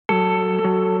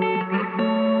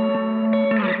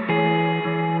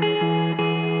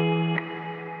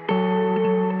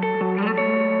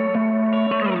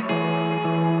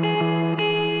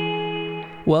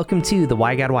Welcome to the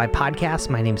Why God Why podcast.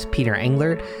 My name is Peter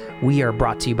Englert. We are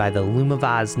brought to you by the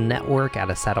Lumavaz Network out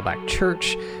of Saddleback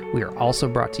Church. We are also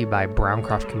brought to you by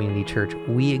Browncroft Community Church.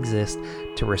 We exist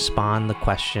to respond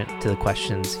to the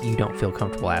questions you don't feel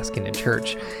comfortable asking in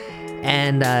church.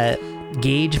 And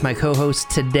Gage, my co-host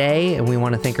today, and we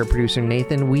want to thank our producer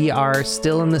Nathan. We are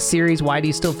still in the series, Why Do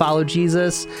You Still Follow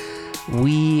Jesus?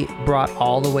 We brought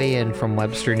all the way in from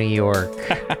Webster, New York,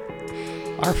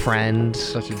 our friend,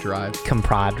 such a drive,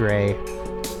 compadre,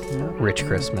 Rich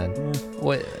Christman.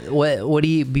 What do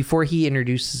you, before he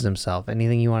introduces himself,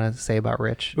 anything you want to say about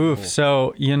Rich?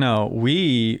 So,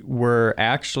 we were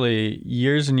actually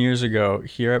years and years ago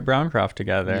here at Browncroft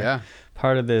together. Yeah.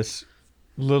 Part of this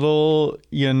little,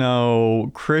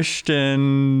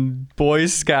 Christian Boy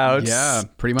Scouts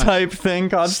pretty much type thing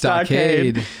called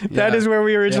Stockade. That is where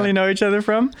we originally know each other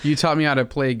from. You taught me how to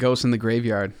play Ghosts in the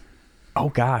Graveyard. Oh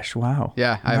gosh, wow.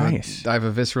 Yeah, nice. I have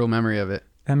a visceral memory of it.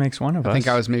 That makes one of us. I think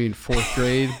I was maybe in fourth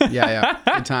grade. Yeah.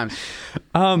 Good times.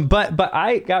 But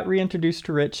I got reintroduced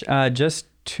to Rich just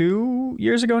 2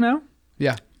 years ago now.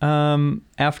 Yeah.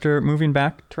 After moving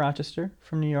back to Rochester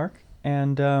from New York,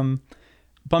 and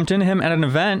bumped into him at an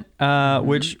event,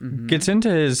 which gets into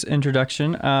his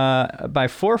introduction by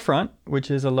Forefront,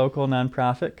 which is a local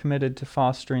nonprofit committed to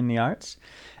fostering the arts.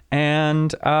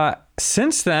 And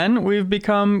since then, we've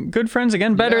become good friends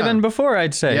again, better than before,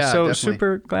 I'd say. Yeah, so definitely.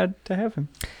 super glad to have him.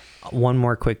 One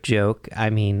more quick joke. I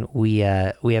mean, we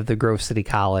have the Grove City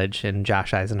College, and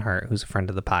Josh Eisenhart, who's a friend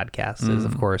of the podcast, is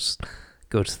of course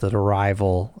goes to the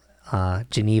rival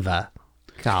Geneva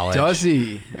College. Does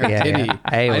he? Or Yeah. did he?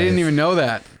 I didn't even know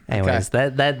that. Anyways, Okay.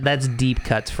 that's deep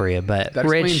cuts for you. But That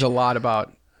Rich, explains a lot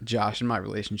about Josh and my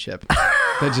relationship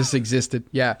that just existed.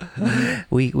 Yeah.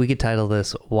 we could title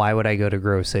this "Why Would I Go to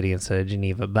Grove City Instead of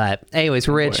Geneva?" But anyways,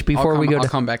 Rich, before I'll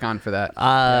come back on for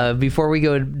that. Before we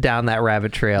go down that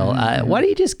rabbit trail, why don't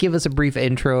you just give us a brief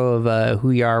intro of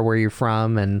who you are, where you're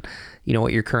from, and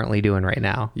what you're currently doing right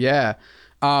now? Yeah.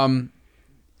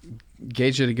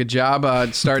 Gage did a good job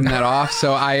starting that off.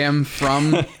 So I am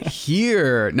from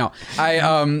here. No,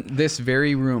 this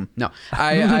very room. No,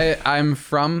 I'm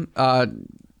from,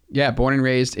 born and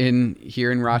raised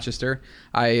here in Rochester.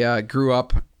 I grew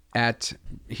up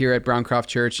here at Browncroft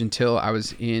Church until I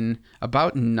was in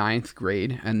about 9th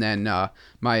grade. And then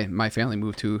my family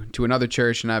moved to another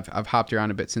church, and I've hopped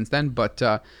around a bit since then. But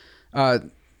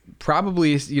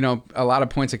probably, a lot of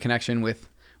points of connection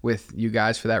with you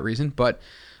guys for that reason. But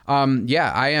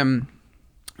I am.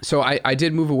 So I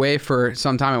did move away for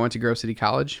some time. I went to Grove City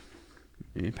College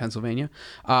in Pennsylvania,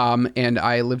 and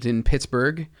I lived in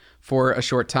Pittsburgh for a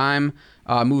short time.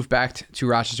 Moved back to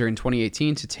Rochester in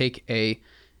 2018 to take a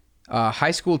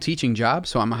high school teaching job.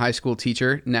 So I'm a high school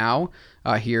teacher now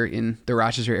here in the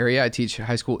Rochester area. I teach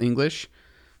high school English.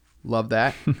 Love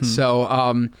that.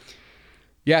 So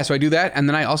so I do that. And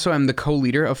then I also am the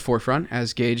co-leader of Forefront,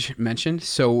 as Gage mentioned.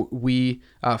 So we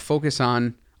focus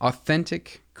on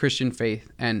authentic Christian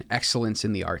faith and excellence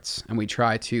in the arts. And we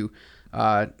try to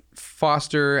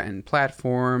foster and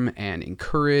platform and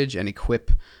encourage and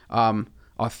equip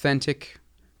authentic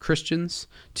Christians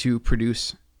to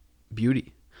produce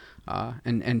beauty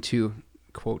and to,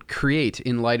 quote, create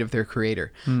in light of their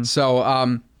creator. So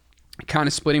kind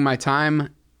of splitting my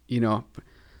time,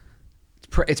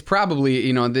 it's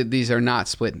probably, these are not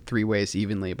split in 3 ways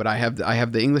evenly, but I have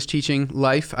the English teaching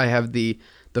life, I have the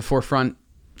Forefront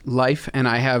life, and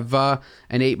I have an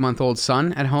 8-month-old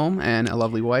son at home and a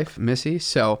lovely wife, Missy.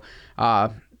 So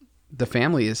the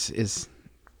family is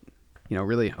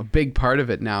really a big part of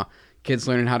it now. Kids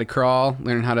learning how to crawl,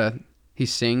 he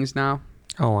sings now.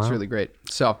 Oh, wow. It's really great.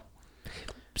 So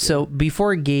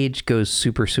before Gage goes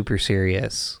super, super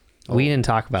serious, we didn't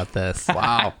talk about this.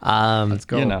 Wow. Let's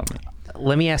go.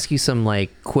 Let me ask you some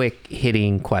quick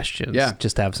hitting questions. Yeah.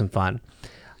 Just to have some fun.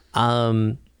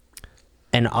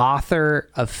 An author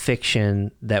of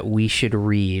fiction that we should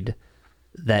read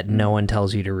that no one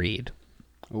tells you to read.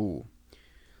 Ooh.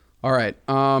 All right.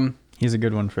 He's a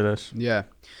good one for this. Yeah.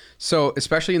 So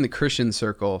especially in the Christian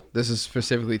circle, this is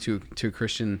specifically to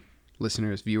Christian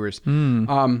listeners, viewers.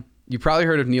 You probably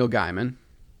heard of Neil Gaiman.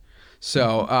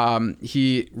 So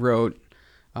he wrote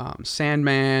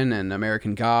Sandman and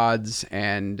American Gods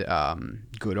and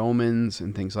Good Omens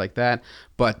and things like that.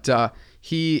 But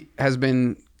he has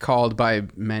been called by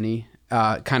many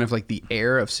kind of like the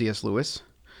heir of C.S. Lewis,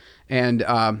 and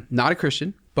not a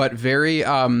Christian, but very,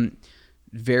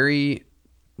 very,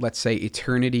 let's say,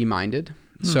 eternity minded.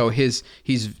 So he's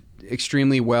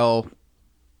extremely well,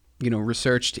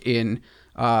 researched in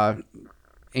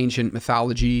ancient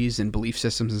mythologies and belief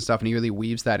systems and stuff, and he really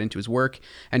weaves that into his work.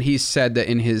 And he's said that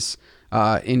in his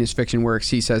in his fiction works,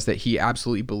 he says that he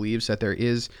absolutely believes that there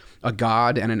is a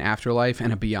God and an afterlife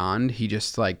and a beyond. He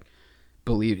just like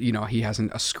he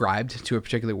hasn't ascribed to a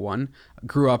particular one.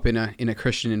 Grew up in a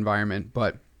Christian environment,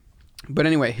 but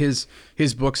anyway, his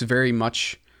books very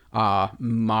much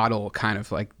model kind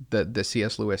of like the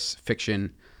C.S. Lewis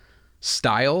fiction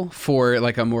style for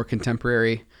like a more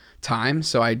contemporary time.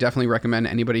 So I definitely recommend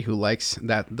anybody who likes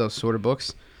those sort of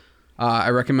books. I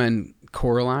recommend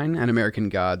Coraline and American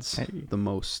Gods the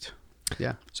most.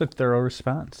 Yeah, it's a thorough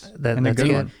response. That's a good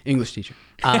good. one. English teacher.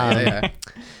 Yeah.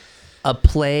 A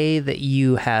play that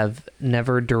you have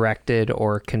never directed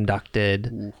or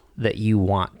conducted that you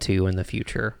want to in the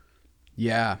future.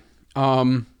 Yeah.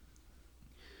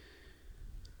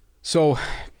 So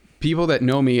people that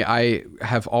know me, I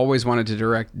have always wanted to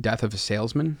direct Death of a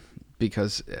Salesman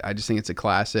because I just think it's a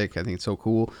classic. I think it's so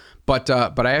cool. But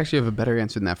I actually have a better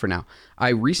answer than that for now. I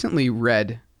recently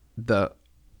read the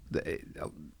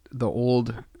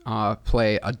old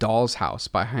play A Doll's House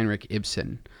by Heinrich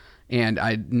Ibsen. And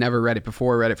I'd never read it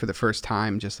before. I read it for the first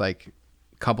time just like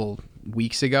a couple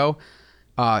weeks ago.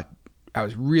 I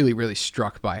was really, really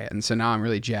struck by it. And so now I'm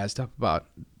really jazzed up about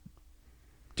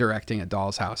directing A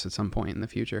Doll's House at some point in the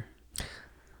future.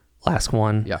 Last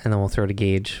one, yeah. And then we'll throw to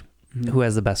Gage. Mm-hmm. Who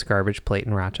has the best garbage plate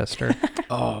in Rochester?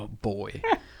 Oh, boy.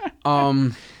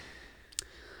 I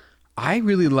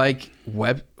really like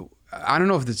I don't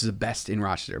know if this is the best in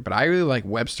Rochester, but I really like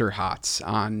Webster Hots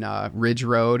on Ridge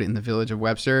Road in the village of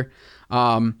Webster.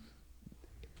 I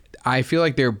feel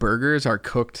like their burgers are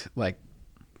cooked like,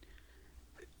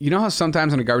 you know how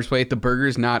sometimes on a garbage plate, the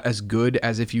burger's not as good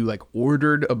as if you like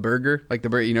ordered a burger, like the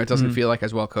burger, it doesn't feel like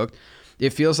as well cooked.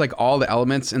 It feels like all the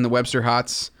elements in the Webster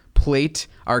Hots plate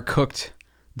are cooked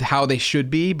how they should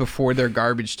be before they're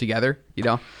garbaged together,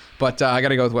 but I got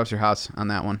to go with Webster Hots on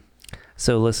that one.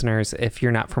 So listeners, if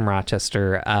you're not from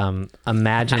Rochester,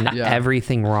 imagine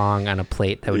everything wrong on a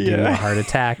plate that would give you a heart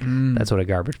attack. That's what a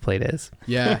garbage plate is.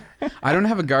 Yeah. I don't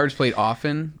have a garbage plate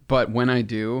often, but when I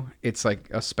do, it's like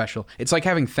a special. It's like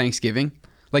having Thanksgiving.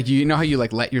 Like, you know how you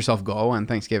like let yourself go on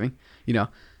Thanksgiving?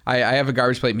 I have a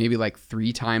garbage plate maybe like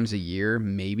 3 times a year,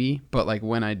 maybe. But like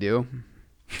when I do,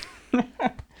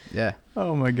 yeah.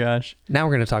 Oh my gosh. Now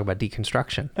we're going to talk about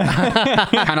deconstruction.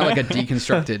 Kind of like a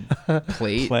deconstructed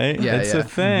plate. Yeah, it's a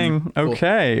thing. Mm-hmm.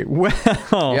 Okay. Cool.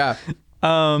 Well.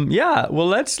 Yeah. Well,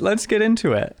 let's get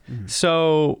into it. Mm-hmm.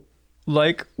 So,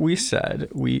 like we said,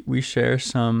 we share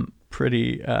some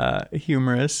pretty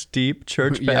humorous, deep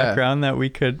church background that we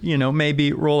could,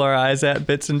 maybe roll our eyes at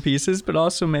bits and pieces, but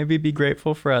also maybe be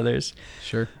grateful for others.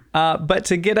 Sure. But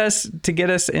to get us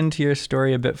into your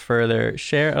story a bit further,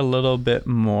 share a little bit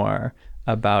more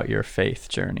about your faith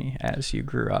journey as you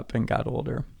grew up and got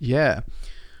older. Yeah.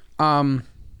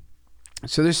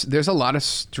 So there's a lot of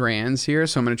strands here,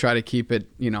 so I'm going to try to keep it,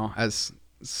 as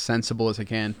sensible as I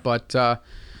can. But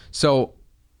so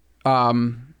I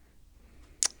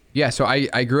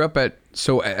grew up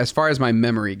as far as my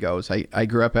memory goes, I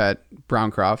grew up at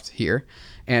Browncroft here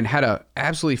and had a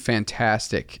absolutely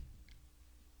fantastic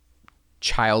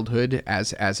childhood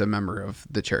as a member of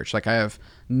the church. Like, I have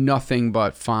nothing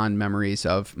but fond memories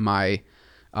of my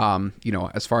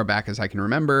as far back as I can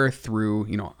remember through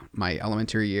my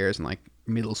elementary years and like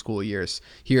middle school years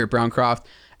here at Browncroft.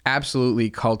 Absolutely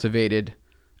cultivated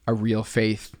a real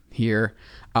faith here.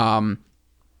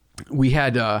 We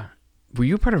had were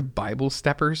you a part of Bible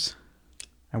Steppers?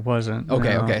 I wasn't.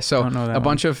 Okay. So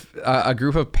a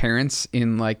group of parents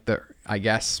in like I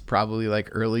guess probably like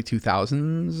early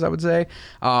 2000s, I would say,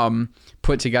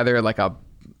 put together like a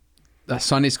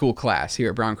Sunday school class here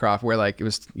at Browncroft where like it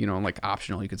was, like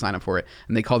optional. You could sign up for it.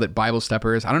 And they called it Bible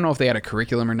Steppers. I don't know if they had a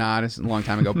curriculum or not. It's a long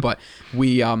time ago, but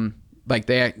we, we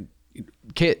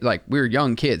were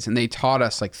young kids and they taught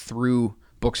us like through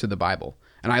books of the Bible.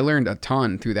 And I learned a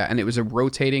ton through that. And it was a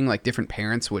rotating, like different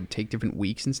parents would take different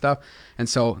weeks and stuff. And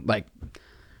so like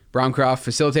Browncroft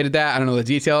facilitated that. I don't know the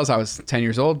details. I was 10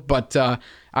 years old, but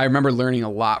I remember learning a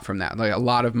lot from that. Like a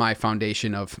lot of my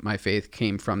foundation of my faith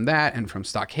came from that and from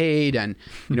Stockade and,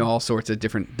 all sorts of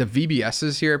different, the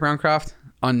VBSs here at Browncroft,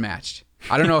 unmatched.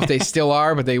 I don't know if they still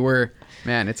are, but they were,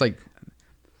 man, it's like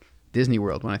Disney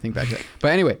World when I think back to it.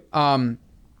 But anyway,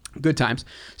 good times.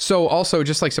 So also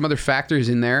just like some other factors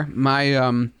in there,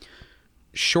 my,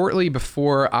 shortly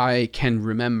before I can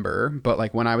remember, but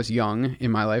like when I was young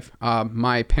in my life,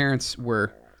 my parents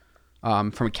were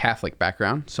from a Catholic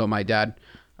background. So my dad,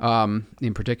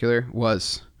 in particular,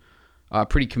 was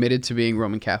pretty committed to being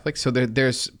Roman Catholic. So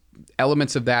there's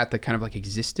elements of that kind of like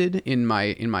existed in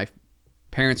my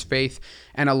parents' faith,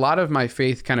 and a lot of my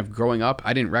faith kind of growing up,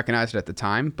 I didn't recognize it at the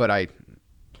time, but I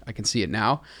can see it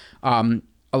now.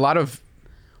 a lot of,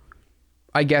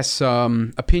 I guess,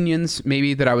 opinions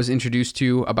maybe that I was introduced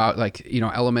to about like,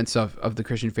 elements of the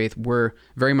Christian faith were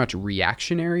very much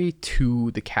reactionary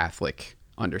to the Catholic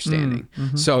understanding.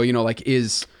 So, like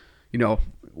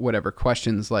whatever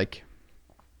questions like,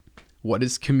 what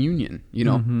is communion?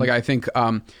 Like I think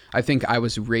I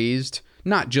was raised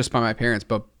not just by my parents,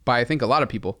 but by I think a lot of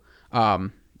people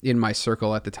in my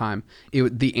circle at the time.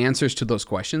 The answers to those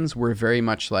questions were very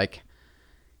much like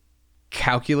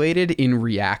calculated in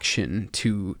reaction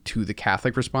to the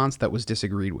Catholic response that was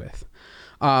disagreed with.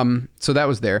 So that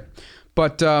was there.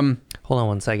 But hold on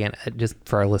one second, just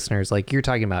for our listeners, like you're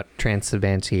talking about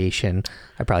transubstantiation.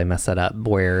 I probably messed that up.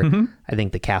 Where I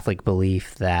think the Catholic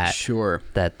belief that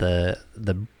that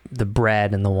the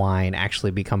bread and the wine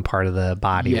actually become part of the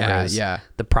body, whereas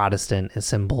the Protestant is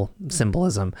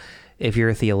symbolism. If you're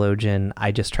a theologian,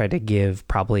 I just try to give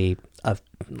probably a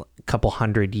couple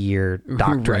 100-year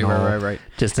doctrinal, right.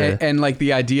 Just and like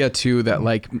the idea too that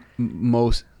like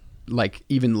most like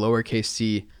even lowercase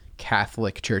c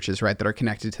Catholic churches, right, that are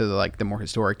connected to the more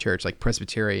historic church, like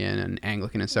Presbyterian and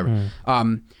Anglican and stuff,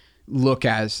 look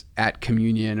at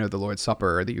communion or the Lord's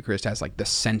Supper or the Eucharist as like the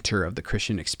center of the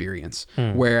Christian experience.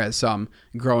 Whereas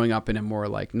growing up in a more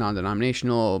like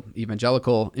non-denominational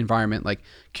evangelical environment, like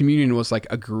communion was like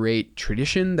a great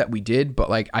tradition that we did,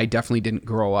 but like I definitely didn't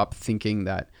grow up thinking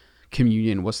that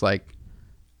communion was like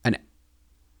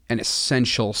an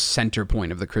essential center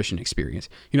point of the Christian experience,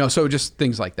 so just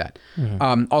things like that.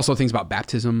 Also things about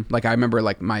baptism. Like I remember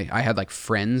like I had like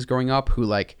friends growing up who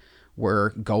like were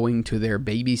going to their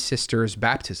baby sister's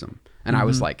baptism. And I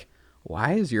was like,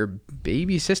 why is your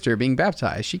baby sister being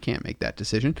baptized? She can't make that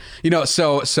decision,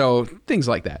 so things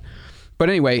like that. But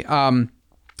anyway,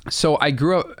 so I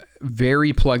grew up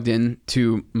very plugged in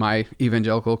to my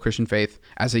evangelical Christian faith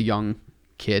as a young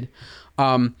kid.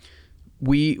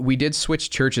 We did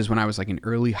switch churches when I was like in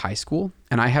early high school,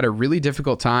 and I had a really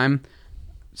difficult time.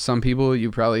 Some people, you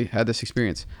probably had this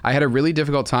experience. I had a really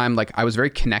difficult time. Like I was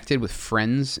very connected with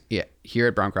friends here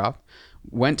at Browncroft,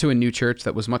 went to a new church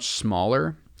that was much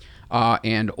smaller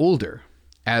and older,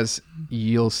 as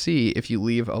you'll see if you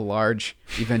leave a large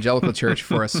evangelical church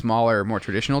for a smaller, more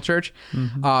traditional church.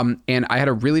 And I had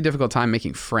a really difficult time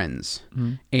making friends.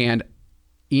 And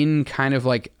in kind of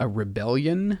like a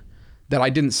rebellion that I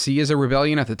didn't see as a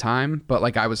rebellion at the time, but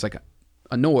like I was like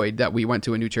annoyed that we went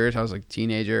to a new church. I was like a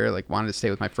teenager, like wanted to stay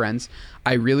with my friends.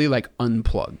 I really like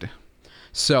unplugged.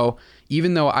 So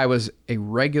even though I was a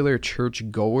regular church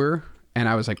goer and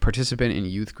I was like participant in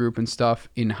youth group and stuff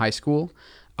in high school,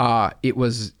 I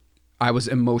was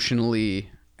emotionally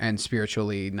and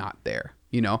spiritually not there,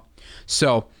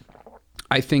 So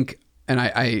I think, and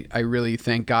I really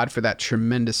thank God for that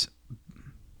tremendous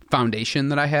foundation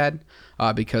that I had,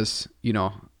 because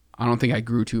I don't think I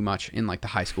grew too much in like the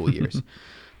high school years.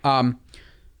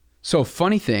 So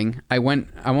funny thing, I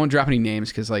won't drop any names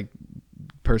because like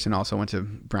person also went to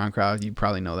Browncroft. You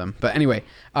probably know them, but anyway,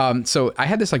 so I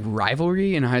had this like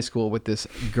rivalry in high school with this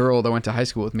girl that went to high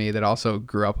school with me that also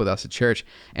grew up with us at church.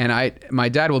 And my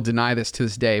dad will deny this to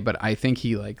this day, but I think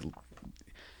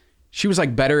she was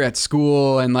like better at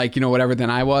school and like, whatever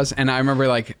than I was. And I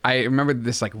remember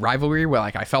this like rivalry where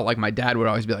like I felt like my dad would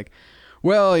always be like,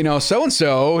 well,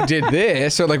 so-and-so did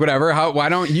this or like whatever, why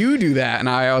don't you do that? And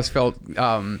I always felt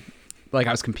like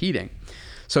I was competing.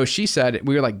 So she said,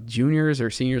 we were like juniors or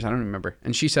seniors, I don't remember.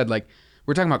 And she said like,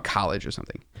 we're talking about college or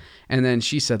something. And then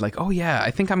she said like, oh yeah,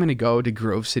 I think I'm going to go to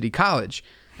Grove City College.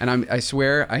 And I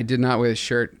swear I did not wear this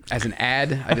shirt as an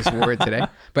ad. I just wore it today.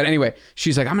 But anyway,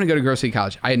 she's like, I'm going to go to Grove City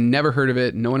College. I had never heard of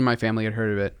it. No one in my family had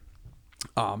heard of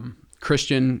it.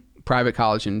 Christian private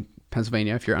college in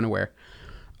Pennsylvania, if you're unaware.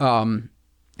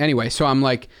 Anyway, so I'm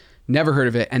like, never heard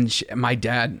of it. And my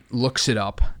dad looks it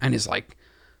up and is like,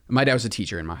 my dad was a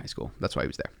teacher in my high school. That's why he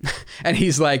was there. And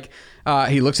he's like,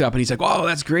 he looks it up and he's like, oh,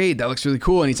 that's great. That looks really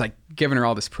cool. And he's like giving her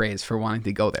all this praise for wanting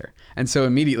to go there. And so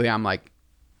immediately I'm like,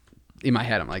 in my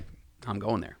head, I'm like, I'm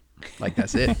going there. Like,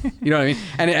 that's it. You know what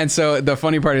I mean? And so the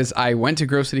funny part is I went to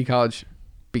Grove City College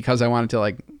because I wanted to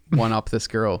like one up this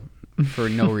girl for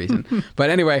no reason. But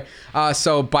anyway,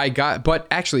 so by God, but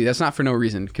actually that's not for no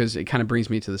reason, because it kind of brings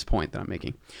me to this point that I'm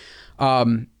making.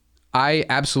 I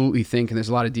absolutely think, and there's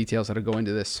a lot of details that'll go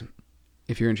into this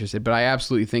if you're interested, but I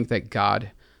absolutely think that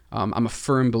God, I'm a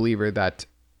firm believer that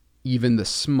even the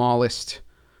smallest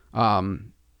doors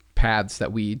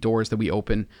that we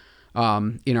open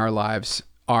in our lives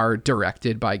are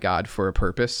directed by God for a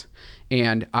purpose.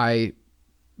 And I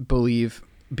believe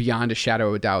beyond a shadow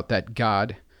of a doubt that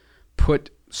God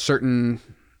put certain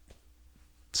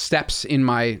steps in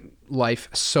my life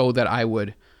so that I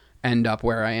would end up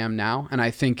where I am now. And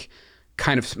I think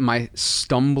kind of my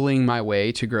stumbling my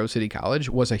way to Grove City College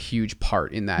was a huge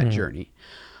part in that journey.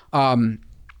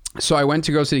 So I went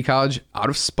to Grove City College out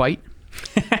of spite.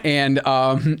 And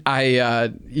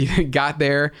I got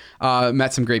there,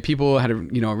 met some great people, had a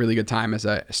really good time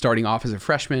starting off as a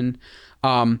freshman.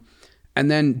 And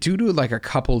then due to like a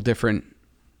couple different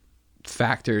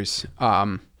factors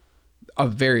of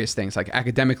various things, like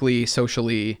academically,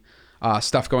 socially,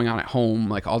 stuff going on at home,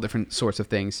 like all different sorts of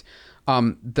things.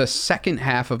 The second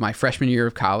half of my freshman year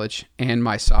of college and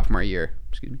my sophomore year,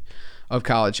 of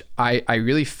college, I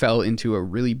really fell into a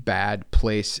really bad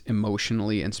place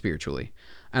emotionally and spiritually.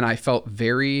 And I felt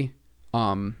very,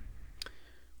 one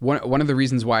of the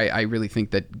reasons why I really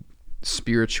think that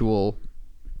spiritual,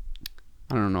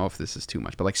 I don't know if this is too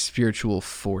much, but like spiritual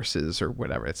forces or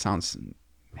whatever, it sounds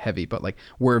heavy, but like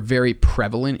were very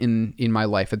prevalent in my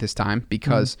life at this time,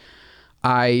 because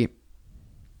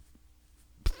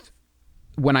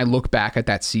when I look back at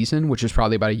that season, which is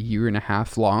probably about a year and a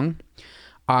half long,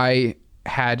 I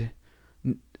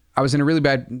was in a really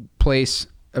bad place.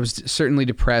 I was certainly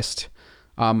depressed.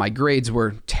 My grades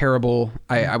were terrible.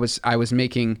 I was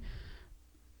making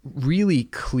really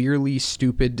clearly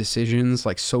stupid decisions,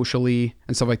 like socially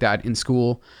and stuff like that in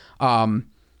school,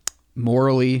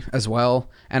 morally as well.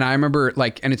 And I remember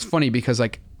and it's funny because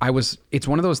it's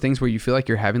one of those things where you feel like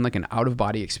you're having like an out of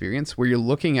body experience where you're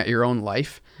looking at your own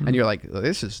life and you're like, oh,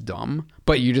 this is dumb,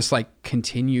 but you just like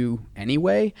continue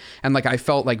anyway. And like, I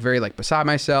felt like very like beside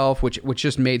myself, which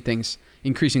just made things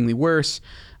increasingly worse.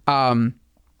 And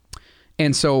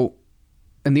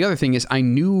the other thing is I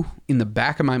knew in the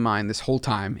back of my mind this whole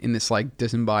time in this like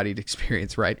disembodied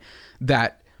experience, right,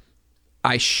 that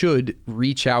I should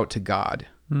reach out to God.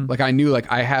 Like I knew,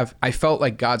 like I felt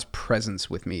like God's presence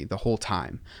with me the whole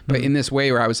time, but in this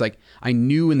way where I was like, I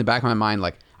knew in the back of my mind,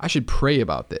 like I should pray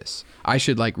about this. I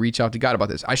should like reach out to God about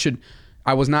this.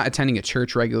 I was not attending a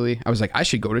church regularly. I was like, I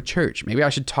should go to church. Maybe I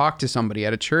should talk to somebody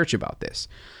at a church about this.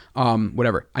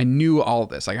 Whatever. I knew all of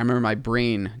this. Like I remember my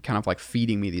brain kind of like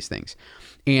feeding me these things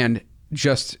and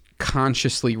just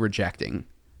consciously rejecting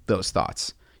those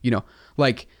thoughts,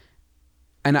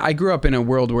 and I grew up in a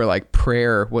world where like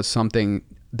prayer was something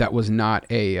that was not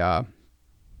a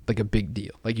big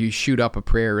deal. Like you shoot up a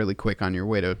prayer really quick on your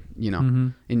way to,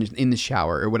 in the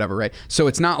shower or whatever. Right. So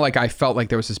it's not like I felt like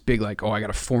there was this big, like, oh, I got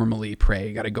to formally pray.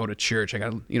 I got to go to church. I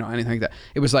got to, anything like that.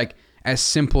 It was like as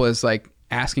simple as like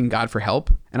asking God for help.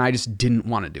 And I just didn't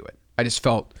want to do it. I just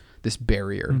felt this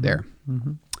barrier there.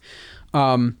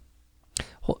 Hold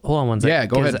on one second. Yeah,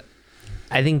 go ahead.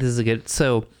 I think this is a good,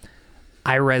 so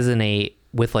I resonate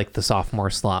with like the sophomore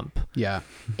slump. Yeah.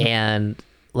 And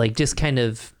like just kind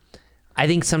of, I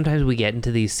think sometimes we get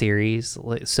into these series.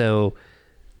 So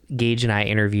Gage and I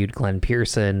interviewed Glenn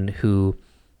Pearson, who,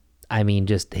 I mean,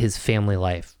 just his family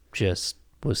life just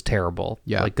was terrible.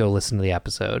 Yeah. Like go listen to the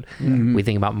episode. We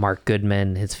think about Mark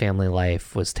Goodman, his family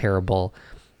life was terrible.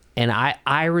 And I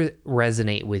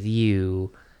resonate with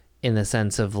you in the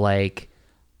sense of like,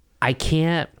 I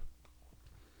can't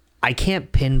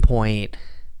pinpoint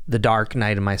the dark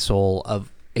night of my soul of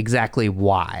exactly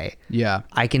why. Yeah.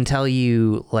 I can tell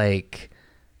you, like,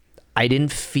 I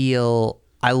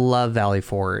love Valley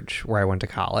Forge where I went to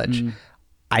college.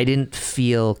 I didn't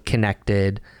feel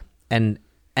connected. And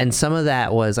some of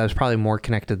that was, I was probably more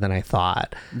connected than I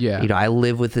thought. Yeah. I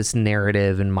live with this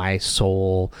narrative in my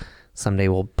soul. Someday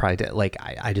we'll probably,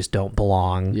 I just don't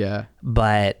belong. Yeah.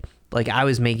 But like, I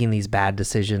was making these bad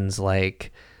decisions,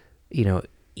 like,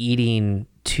 eating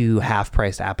 2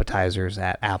 half-priced appetizers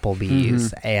at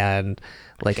Applebee's, and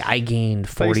like I gained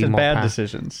 40 more bad pounds.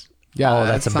 decisions. Yeah, oh,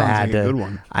 that's a bad like a good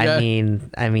one. I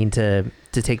mean to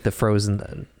take the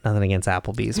frozen. Nothing against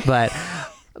Applebee's, but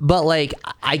like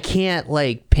I can't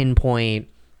like pinpoint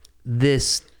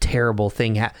this terrible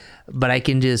thing. But I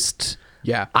can just.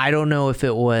 Yeah. I don't know if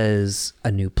it was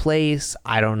a new place.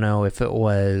 I don't know if it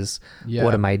was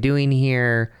what am I doing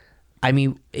here. I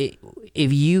mean,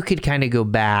 if you could kind of go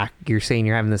back, you're saying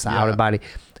you're having this out of body.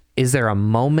 Is there a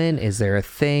moment? Is there a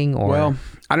thing? Or well,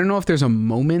 I don't know if there's a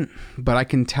moment, but I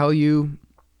can tell you.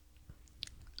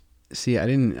 See, I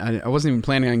wasn't even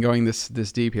planning on going this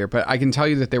deep here, but I can tell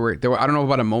you that there were. I don't know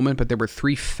about a moment, but there were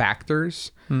 3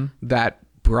 factors that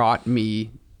brought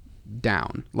me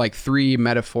down, like 3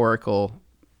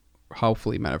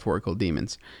 hopefully metaphorical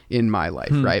demons in my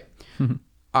life. Right.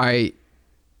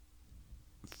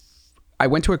 I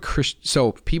went to a Christian,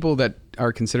 so people that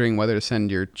are considering whether to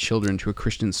send your children to a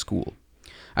Christian school,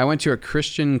 I went to a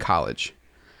Christian college,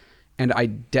 and I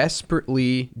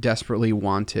desperately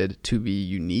wanted to be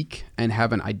unique and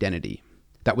have an identity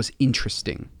that was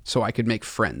interesting so I could make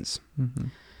friends.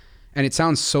 And it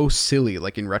sounds so silly,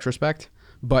 like in retrospect,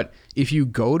 But if you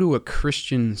go to a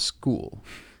Christian school,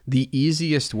 the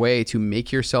easiest way to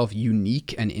make yourself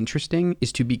unique and interesting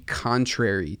is to be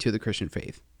contrary to the Christian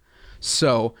faith.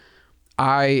 So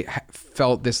I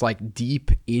felt this like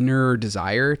deep inner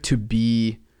desire to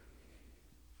be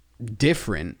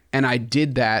different. And I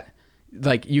did that.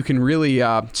 Like, you can really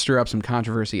stir up some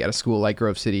controversy at a school like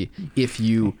Grove City if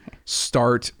you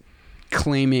start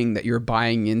claiming that you're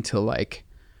buying into like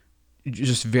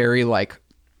just very like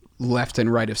left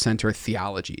and right of center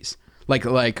theologies,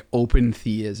 like open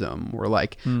theism or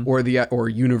like or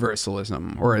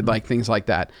universalism or like things like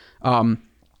that. I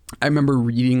remember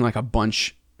reading like a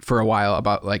bunch for a while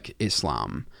about like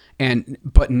Islam,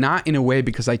 but not in a way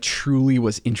because I truly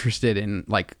was interested in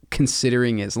like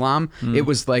considering Islam. It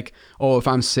was like, oh, if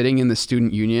I'm sitting in the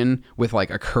student union with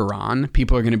like a Quran,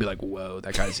 people are going to be like, whoa,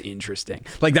 that guy's interesting.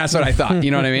 Like, that's what I thought,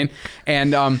 you know what I mean?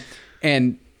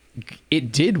 And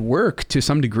it did work to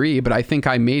some degree, but I think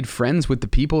I made friends with the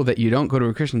people that you don't go to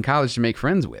a Christian college to make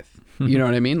friends with. You know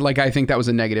what I mean? Like, I think that was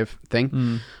a negative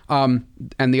thing.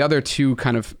 And the other two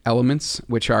kind of elements,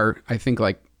 which are, I think,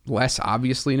 like less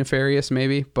obviously nefarious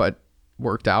maybe, but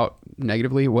worked out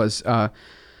negatively, was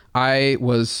I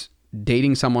was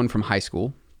dating someone from high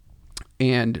school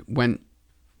and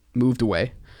moved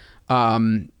away.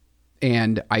 And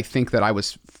I think that I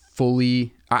was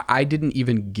I didn't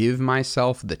even give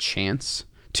myself the chance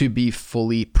to be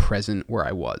fully present where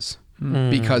I was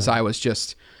because I was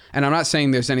just, and I'm not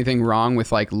saying there's anything wrong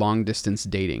with like long distance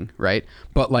dating, right?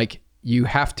 But like, you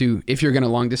have to, if you're going to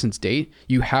long distance date,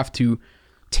 you have to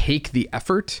take the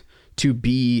effort to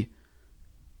be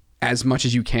as much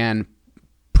as you can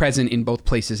present in both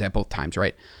places at both times,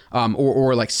 right?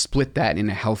 Or like split that in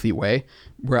a healthy way,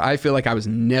 where I feel like I was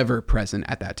never present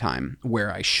at that time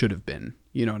where I should have been,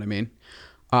 you know what I mean?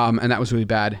 And that was really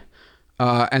bad.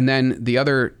 And then the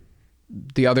other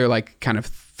like kind of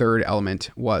third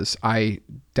element was I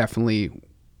definitely,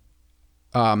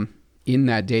 in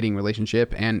that dating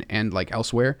relationship and like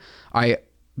elsewhere, I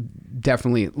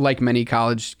definitely, like many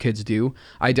college kids do,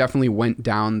 I definitely went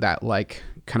down that like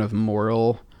kind of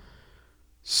moral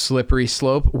slippery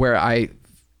slope where I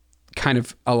kind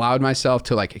of allowed myself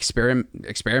to like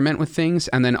experiment with things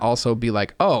and then also be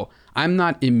like, oh, I'm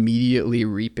not immediately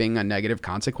reaping a negative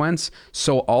consequence.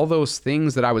 So all those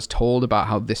things that I was told about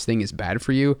how this thing is bad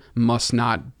for you must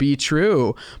not be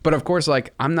true. But of course,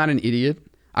 like, I'm not an idiot.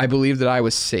 I believe that I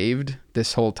was saved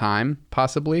this whole time,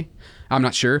 possibly. I'm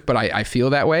not sure, but I feel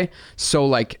that way. So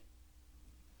like,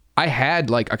 I had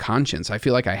like a conscience. I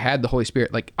feel like I had the Holy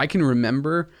Spirit. Like, I can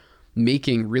remember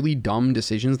making really dumb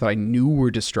decisions that I knew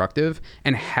were destructive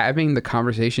and having the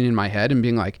conversation in my head and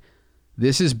being like,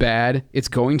 this is bad. It's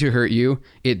going to hurt you.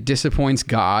 It disappoints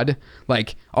God.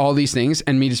 Like, all these things.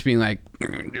 And me just being like,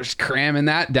 just cramming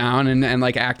that down and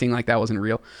like acting like that wasn't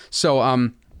real. So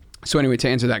anyway, to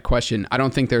answer that question, I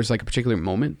don't think there's like a particular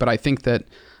moment, but I think that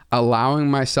allowing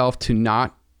myself to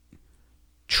not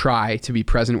try to be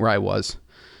present where I was,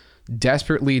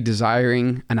 desperately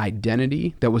desiring an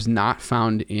identity that was not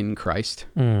found in Christ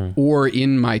or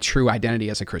in my true identity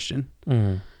as a Christian.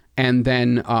 And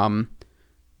then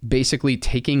basically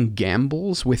taking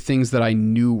gambles with things that I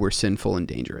knew were sinful and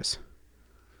dangerous.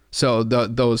 So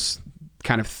those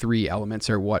kind of three elements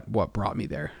are what brought me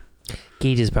there.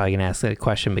 Gage is probably going to ask that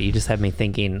question, but you just had me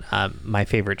thinking, my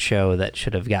favorite show that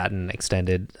should have gotten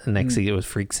extended next season was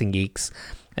Freaks and Geeks.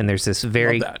 And there's this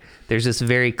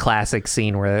very classic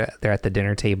scene where they're at the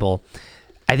dinner table.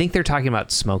 I think they're talking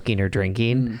about smoking or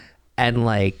drinking. And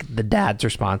like the dad's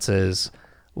response is,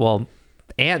 well,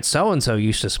 Aunt so-and-so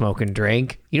used to smoke and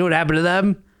drink. You know what happened to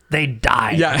them? They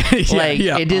died. Yeah.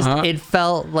 It just, it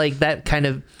felt like that kind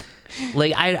of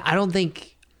like, I don't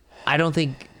think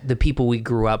the people we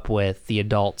grew up with, the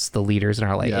adults, the leaders in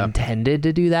our life intended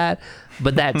to do that.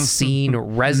 But that scene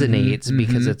resonates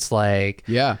because it's like,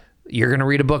 you're going to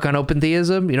read a book on open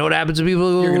theism. You know what happens to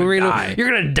people who read it? You're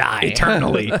going to die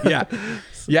eternally. Yeah.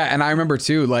 And I remember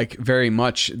too, like, very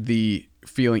much the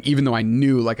feeling, even though I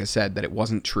knew, like I said, that it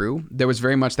wasn't true, there was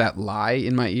very much that lie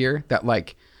in my ear that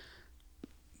like,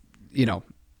 you know,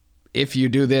 if you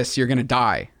do this, you're going to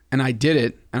die. And I did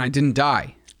it and I didn't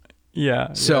die.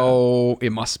 Yeah. So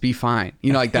it must be fine.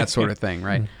 You know, like that sort of thing.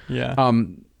 Right. Yeah.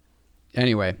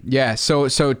 Anyway. Yeah. So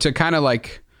to kind of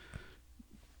like,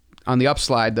 on the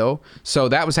upslide though, so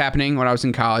that was happening when I was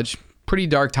in college. Pretty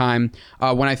dark time.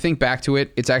 When I think back to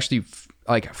it, it's actually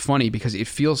like funny because it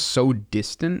feels so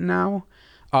distant now.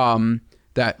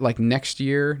 That like next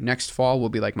fall will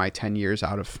be like my 10 years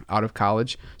out of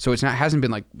college. So hasn't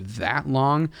been like that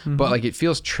long, but like it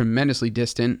feels tremendously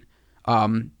distant.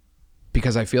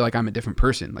 because I feel like I'm a different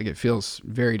person. Like it feels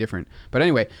very different. But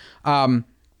anyway,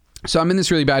 so I'm in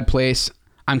this really bad place.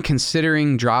 I'm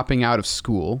considering dropping out of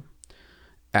school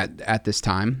at this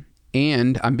time.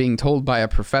 And I'm being told by a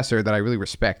professor that I really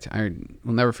respect. I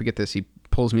will never forget this. He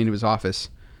pulls me into his office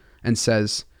and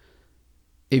says,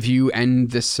 if you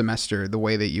end this semester the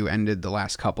way that you ended the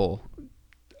last couple,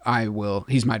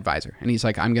 he's my advisor. And he's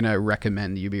like, I'm going to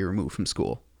recommend you be removed from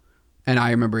school. And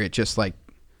I remember it just like,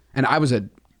 and I was a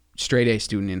straight A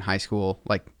student in high school,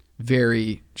 like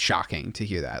very shocking to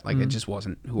hear that. Like it just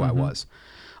wasn't who I was.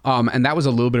 And that was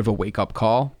a little bit of a wake up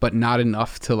call, but not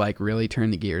enough to like really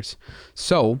turn the gears.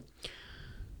 So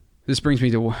this brings me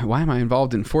to why am I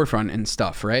involved in Forefront and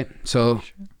stuff, right? So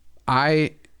I'm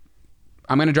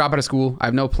going to drop out of school. I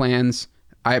have no plans.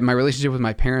 My relationship with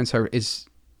my parents is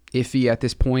iffy at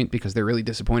this point because they're really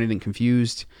disappointed and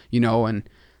confused, and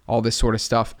all this sort of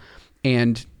stuff.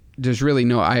 And there's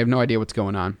really I have no idea what's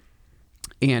going on.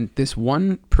 And this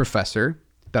one professor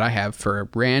that I have for a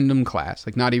random class,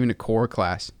 like not even a core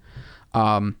class,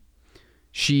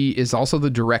 she is also the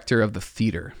director of the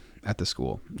theater at the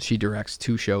school. She directs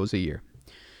 2 shows a year.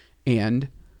 And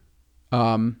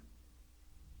to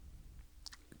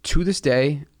this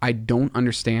day, I don't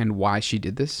understand why she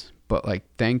did this, but like,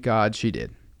 thank God she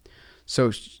did.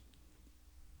 So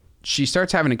she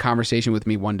starts having a conversation with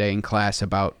me one day in class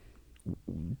about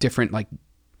different like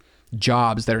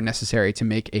jobs that are necessary to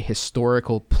make a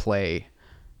historical play,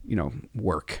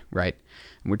 work, right?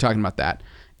 And we're talking about that.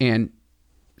 And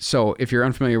so if you're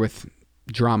unfamiliar with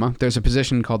drama, there's a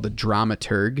position called the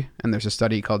dramaturg, and there's a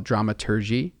study called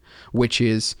dramaturgy, which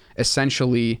is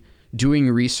essentially doing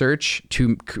research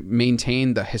to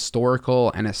maintain the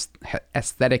historical and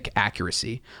aesthetic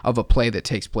accuracy of a play that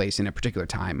takes place in a particular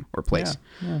time or place.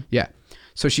 Yeah.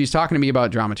 So she's talking to me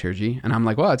about dramaturgy, and I'm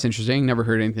like, well, that's interesting. Never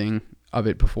heard anything of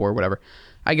it before, whatever.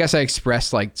 I guess I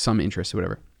expressed like some interest or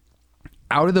whatever.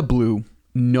 Out of the blue,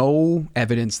 no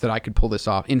evidence that I could pull this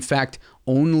off. In fact,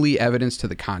 only evidence to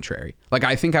the contrary. Like,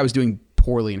 I think I was doing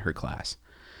poorly in her class.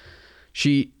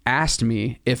 She asked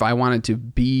me if I wanted to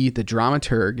be the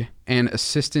dramaturg and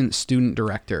assistant student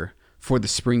director for the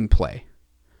spring play.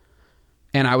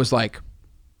 And I was like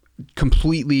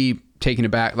completely taken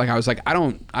aback. Like, I was like, I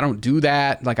don't do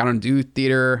that. Like, I don't do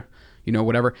theater,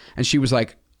 whatever. And she was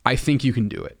like, I think you can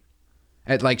do it.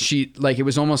 And like, it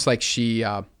was almost like she,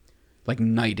 like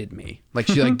knighted me. Like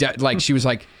she like she was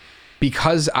like,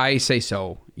 because I say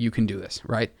so, you can do this,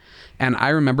 right? And I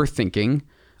remember thinking,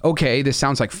 okay, this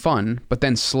sounds like fun, but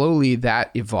then slowly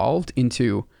that evolved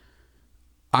into,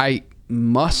 I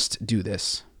must do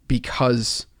this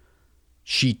because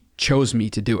she chose me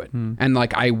to do it. And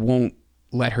like, I won't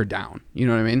let her down. You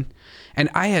know what I mean? And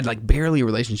I had like barely a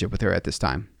relationship with her at this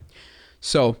time.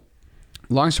 So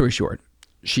long story short,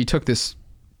 she took this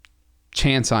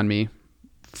chance on me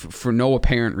for no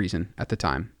apparent reason at the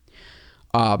time.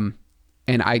 And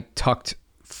I tucked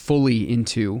fully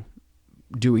into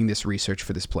doing this research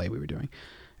for this play we were doing.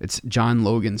 It's John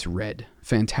Logan's Red.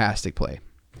 Fantastic play.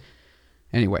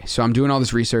 Anyway, so I'm doing all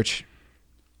this research,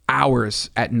 hours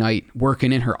at night,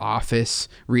 working in her office,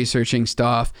 researching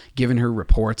stuff, giving her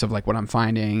reports of like what I'm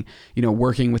finding,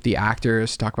 working with the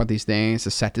actors, talk about these things,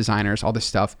 the set designers, all this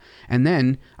stuff. And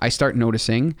then I start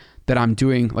noticing that I'm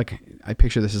doing like, I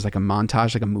picture this as like a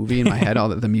montage, like a movie in my head, all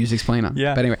the music's playing on.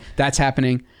 Yeah. But anyway, that's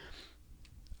happening.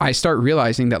 I start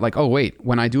realizing that like, oh wait,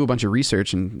 when I do a bunch of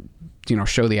research and,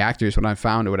 show the actors what I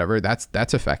found or whatever,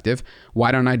 that's effective.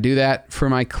 Why don't I do that for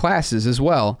my classes as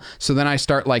well? So then I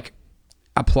start like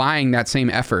applying that same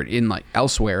effort in like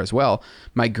elsewhere as well.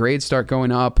 My grades start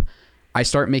going up. I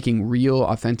start making real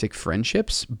authentic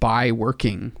friendships by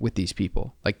working with these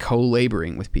people, like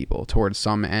co-laboring with people towards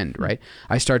some end, right?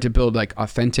 I start to build like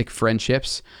authentic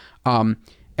friendships. And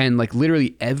like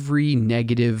literally every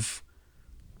negative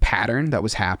pattern that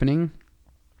was happening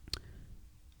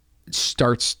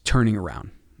starts turning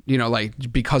around,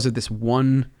 like because of this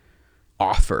one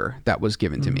offer that was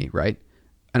given to me, right?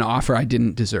 An offer I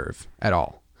didn't deserve at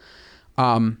all.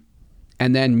 And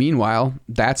then meanwhile,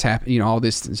 that's happening, all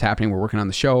this is happening. We're working on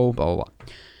the show, blah, blah, blah.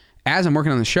 As I'm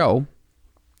working on the show,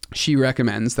 she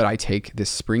recommends that I take this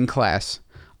spring class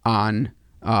on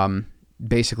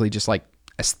basically just like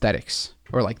aesthetics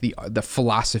or like the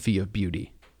philosophy of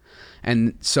beauty.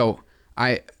 And so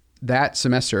that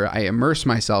semester, I immersed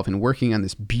myself in working on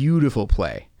this beautiful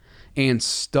play and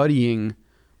studying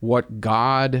what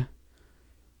God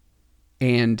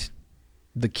and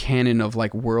the canon of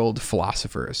like world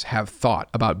philosophers have thought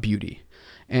about beauty.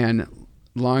 And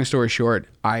long story short,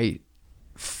 I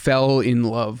fell in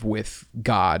love with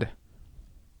God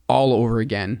all over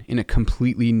again in a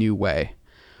completely new way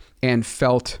and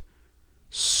felt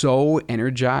so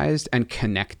energized and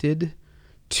connected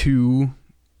to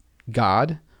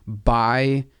God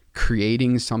by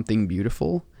creating something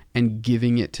beautiful and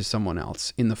giving it to someone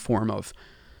else in the form of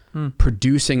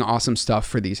producing awesome stuff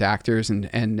for these actors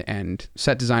and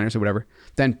set designers or whatever,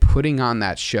 then putting on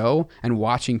that show and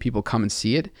watching people come and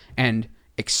see it and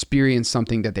experience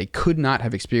something that they could not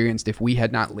have experienced if we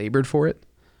had not labored for it.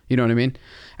 You know what I mean?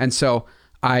 And so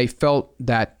I felt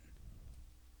that,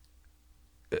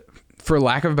 for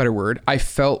lack of a better word, I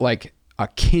felt like a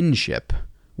kinship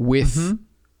with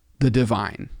the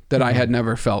divine that I had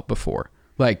never felt before.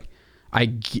 Like, I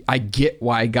get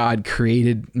why God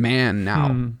created man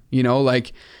now, you know,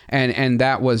 like, and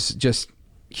that was just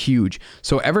huge.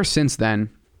 So ever since then,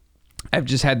 I've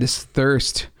just had this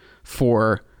thirst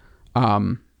for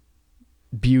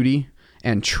beauty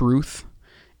and truth.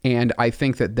 And I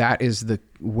think that is the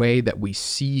way that we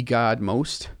see God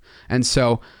most. And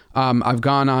so I've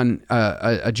gone on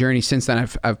a journey since then.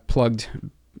 I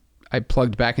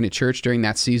plugged back into church during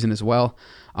that season as well.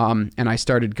 And I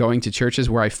started going to churches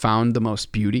where I found the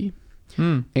most beauty.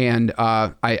 And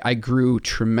I grew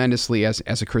tremendously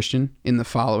as a Christian in the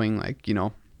following,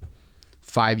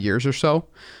 5 years or so.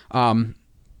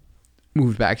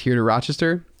 Moved back here to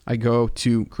Rochester. I go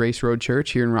to Grace Road Church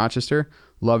here in Rochester.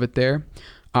 Love it there.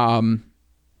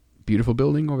 Beautiful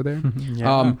building over there.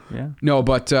 Yeah. No,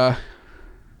 but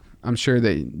I'm sure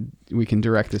that we can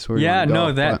direct this where we want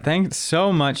to go. Thanks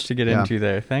so much to get into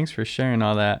there. Thanks for sharing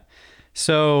all that.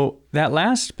 So that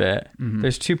last bit,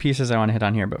 there's two pieces I want to hit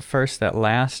on here. But first, that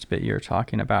last bit, you're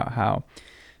talking about how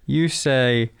you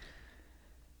say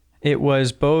it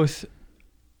was both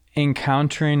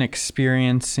encountering,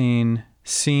 experiencing,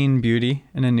 seeing beauty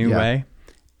in a new way,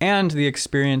 and the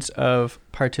experience of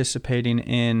participating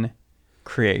in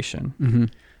creation.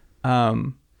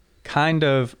 Kind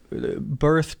of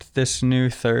birthed this new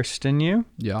thirst in you.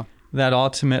 Yeah. That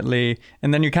ultimately,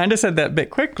 and then you kind of said that bit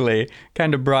quickly,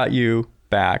 kind of brought you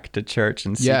back to church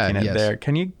and seeking it there.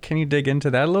 Can you dig into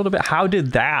that a little bit? How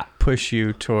did that push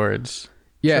you towards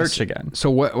church again? So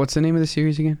what's the name of the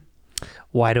series again?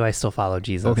 Why do I still follow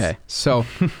Jesus? Okay. So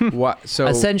what? So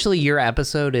essentially, your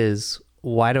episode is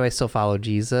why do I still follow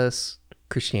Jesus?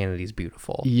 Christianity is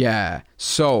beautiful. Yeah.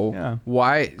 So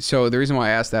why? So the reason why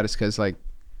I asked that is because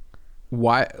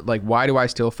why do I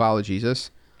still follow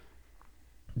Jesus?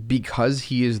 Because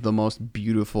he is the most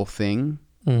beautiful thing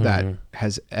that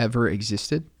has ever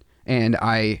existed. And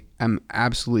I am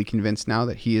absolutely convinced now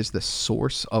that he is the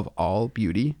source of all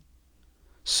beauty.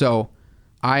 So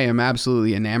I am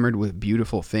absolutely enamored with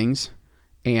beautiful things.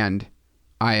 And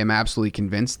I am absolutely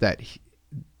convinced that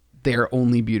they're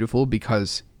only beautiful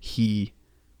because he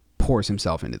pours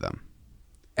himself into them.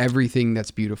 Everything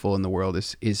that's beautiful in the world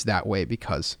is that way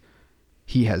because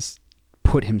he has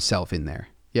put himself in there.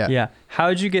 Yeah.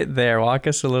 How'd you get there? Walk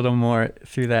us a little more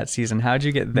through that season. How'd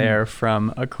you get there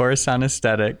from a course on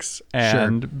aesthetics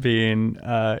and being,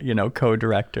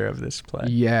 co-director of this play?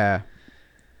 Yeah.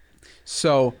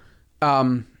 So,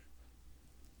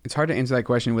 it's hard to answer that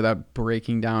question without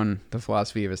breaking down the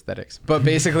philosophy of aesthetics. But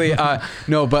basically,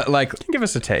 no, but like, give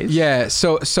us a taste. Yeah.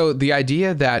 So the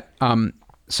idea that,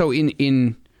 so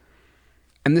in,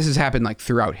 and this has happened like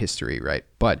throughout history, right?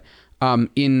 But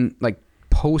in like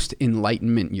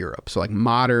post-Enlightenment Europe, so like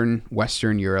modern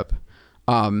Western Europe,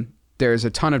 there's a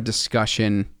ton of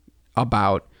discussion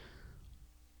about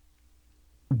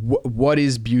what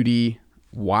is beauty,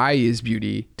 why is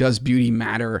beauty, does beauty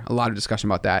matter? A lot of discussion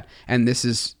about that, and this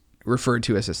is referred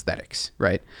to as aesthetics,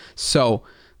 right? So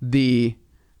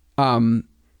while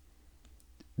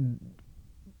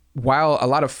a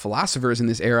lot of philosophers in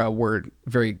this era were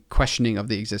very questioning of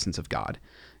the existence of God,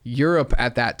 Europe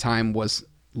at that time was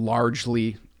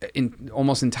largely,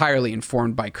 almost entirely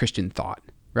informed by Christian thought,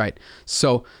 right?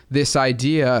 So this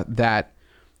idea that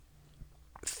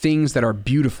things that are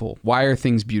beautiful, why are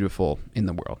things beautiful in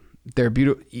the world? They're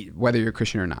beautiful whether you're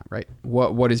Christian or not, right?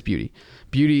 What is beauty?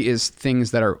 Beauty is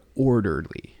things that are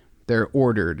orderly. They're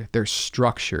ordered, they're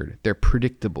structured, they're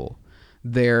predictable,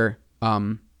 they're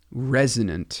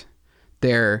resonant,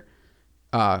 they're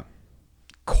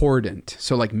cordant.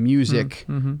 So like music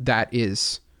that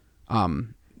is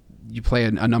you play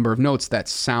a number of notes that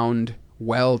sound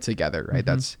well together, right?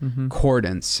 That's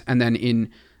cordance. And then in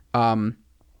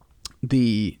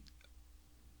the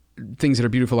things that are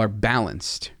beautiful are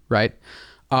balanced, right?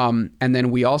 And then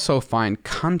we also find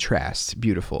contrast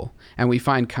beautiful. And we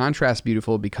find contrast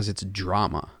beautiful because it's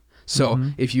drama. So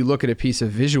if you look at a piece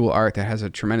of visual art that has a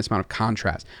tremendous amount of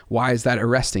contrast, why is that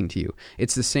arresting to you?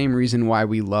 It's the same reason why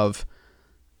we love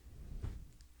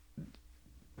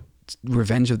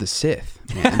Revenge of the Sith,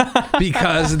 man.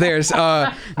 Because there's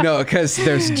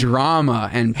drama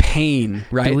and pain,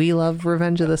 right? Do we love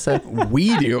Revenge of the Sith?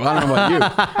 We do. I don't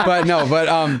know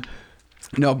about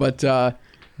you, but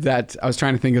that I was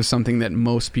trying to think of something that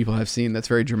most people have seen that's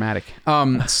very dramatic.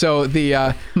 So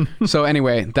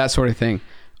anyway, that sort of thing.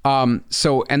 And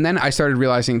then I started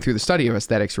realizing through the study of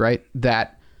aesthetics, right,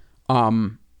 that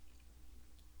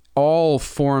all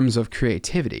forms of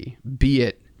creativity, be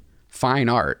it fine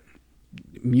art,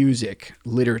 music,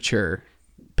 literature,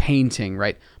 painting,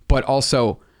 right, but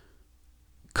also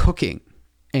cooking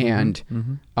and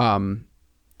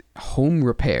home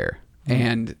repair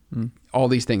and all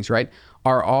these things, right,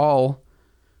 are all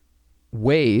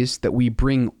ways that we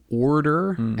bring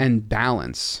order and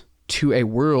balance to a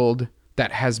world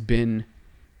that has been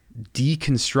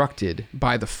deconstructed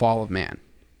by the fall of man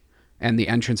and the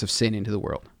entrance of sin into the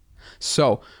world.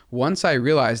 So once I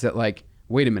realized that, like,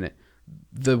 wait a minute,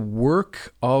 the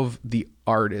work of the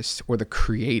artist or the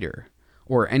creator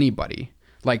or anybody,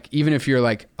 like, even if you're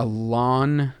like a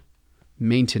lawn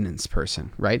maintenance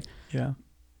person, right? Yeah.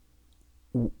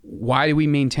 Why do we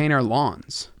maintain our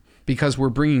lawns? Because we're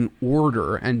bringing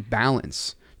order and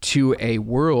balance to a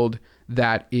world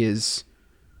that is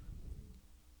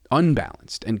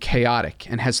unbalanced and chaotic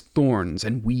and has thorns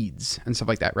and weeds and stuff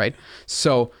like that, right?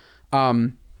 So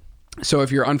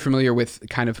if you're unfamiliar with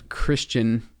kind of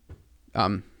Christian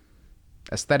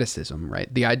aestheticism,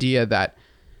 right? The idea that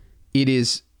it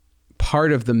is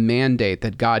part of the mandate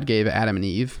that God gave Adam and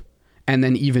Eve, and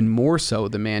then even more so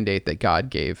the mandate that God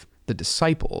gave the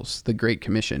disciples, the Great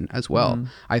Commission as well,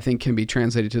 I think can be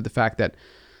translated to the fact that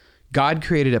God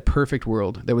created a perfect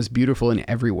world that was beautiful in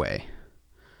every way.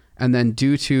 And then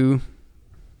due to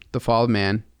the fall of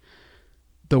man,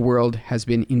 the world has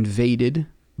been invaded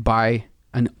by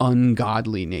an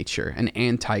ungodly nature, an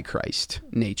antichrist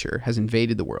nature has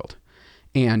invaded the world.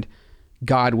 And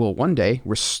God will one day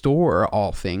restore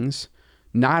all things,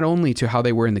 not only to how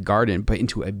they were in the garden, but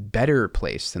into a better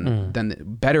place than the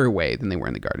better way than they were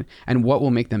in the garden. And what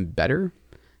will make them better?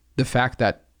 The fact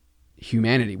that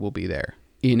humanity will be there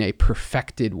in a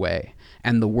perfected way.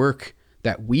 And the work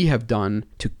that we have done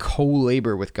to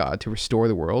co-labor with God to restore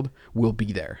the world will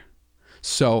be there.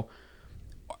 So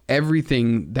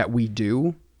everything that we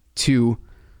do to,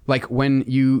 like, when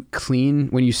you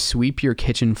sweep your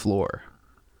kitchen floor,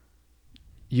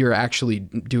 you're actually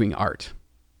doing art.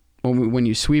 When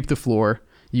you sweep the floor,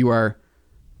 you are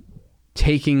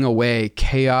taking away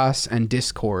chaos and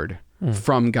discord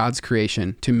from God's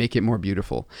creation to make it more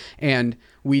beautiful. And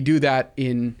we do that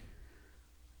in,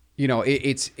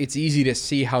 it's easy to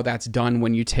see how that's done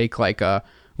when you take like a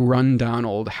rundown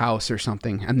old house or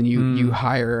something, and then you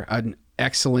hire an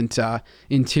excellent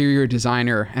interior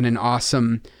designer and an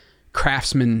awesome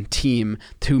craftsman team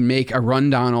to make a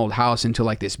rundown old house into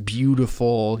like this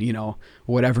beautiful,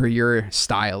 whatever your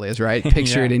style is, right?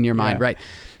 Picture it in your mind, right?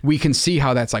 We can see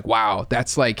how that's like, wow,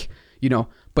 that's like,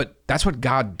 but that's what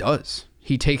God does.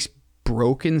 He takes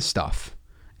broken stuff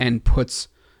and puts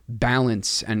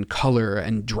balance and color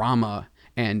and drama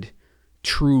and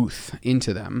truth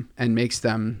into them and makes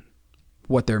them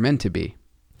what they're meant to be.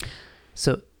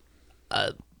 So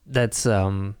that's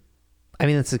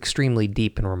extremely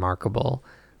deep and remarkable.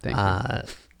 Thank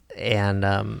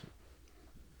you.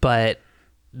 But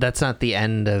that's not the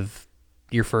end of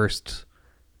your first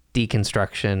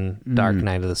deconstruction, Dark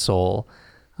Night of the Soul.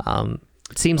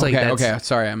 It seems like that's... Okay,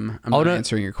 sorry, I'm not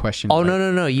answering your question. Oh,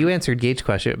 no. You answered Gage's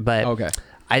question, but okay.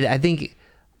 I think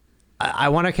I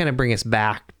want to kind of bring us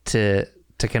back to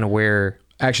kind of where...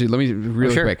 Actually, let me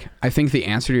really quick. I think the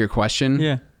answer to your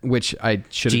question, which I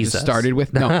should have just started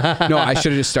with. No, I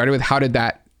should have just started with how did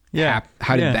that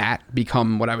how did that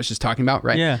become what I was just talking about,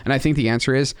 right? Yeah. And I think the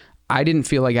answer is I didn't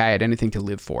feel like I had anything to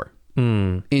live for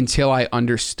until I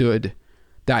understood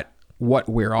that what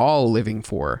we're all living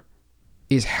for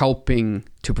is helping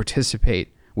to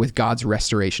participate with God's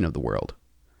restoration of the world.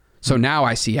 So now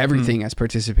I see everything as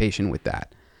participation with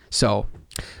that. So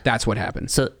that's what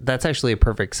happened. So that's actually a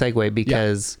perfect segue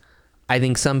because I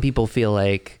think some people feel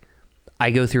like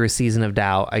I go through a season of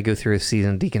doubt. I go through a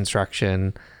season of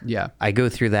deconstruction. Yeah. I go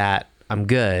through that. I'm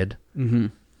good. Mm-hmm.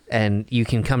 And you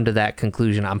can come to that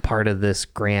conclusion. I'm part of this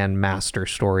grand master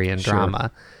story and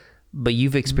drama. But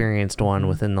you've experienced one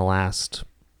within the last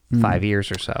 5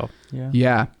 years or so.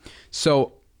 Yeah.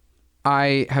 So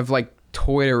I have like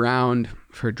toyed around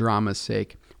for drama's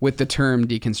sake with the term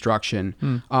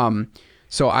deconstruction.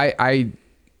 So I'm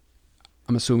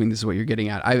assuming this is what you're getting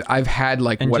at. I've had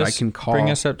like what I can call... Bring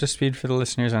us up to speed for the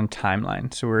listeners on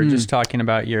timeline. So we're just talking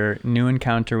about your new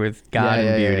encounter with God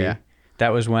and beauty. Yeah.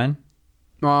 That was when?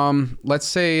 Let's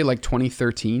say like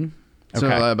 2013. So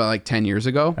Okay. about like 10 years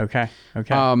ago. Okay.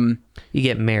 You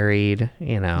get married,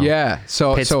 Yeah.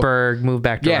 So Pittsburgh, move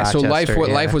back to So Rochester.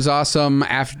 life was awesome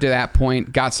after that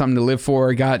point. Got something to live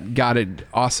for. Got an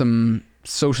awesome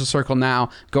social circle now.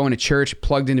 Going to church,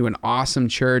 plugged into an awesome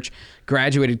church.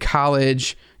 Graduated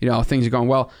college. Things are going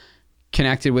well.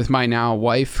 Connected with my now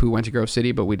wife, who went to Grove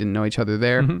City, but we didn't know each other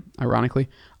there, ironically.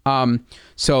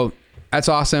 So that's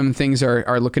awesome. Things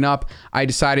are looking up. I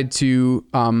decided to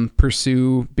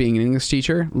pursue being an English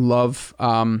teacher. Love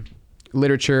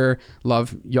literature,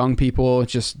 love young people. It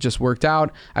just worked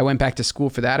out. I went back to school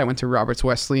for that. I went to Roberts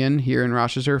Wesleyan here in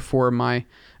Rochester for my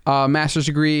master's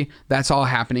degree. That's all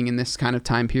happening in this kind of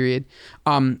time period.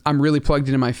 I'm really plugged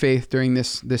into my faith during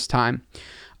this time.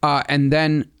 And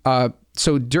then,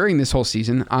 so during this whole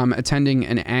season, I'm attending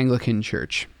an Anglican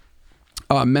church,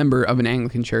 a member of an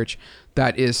Anglican church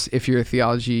that is, if you're a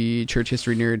theology, church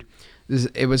history nerd,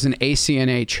 it was an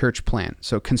ACNA church plant,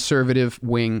 so conservative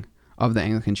wing of the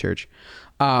Anglican church.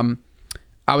 I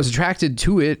was attracted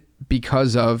to it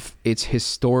because of its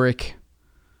historic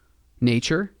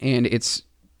nature and its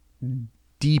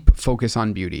deep focus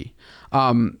on beauty.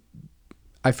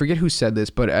 I forget who said this,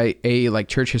 but a like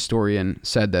church historian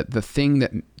said that the thing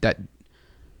that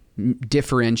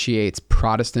differentiates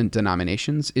Protestant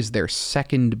denominations is their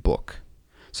second book.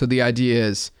 So the idea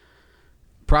is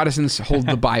Protestants hold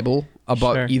the Bible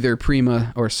above Sure. either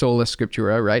prima or sola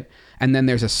scriptura, right? And then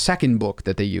there's a second book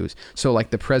that they use. So like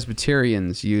the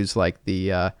Presbyterians use like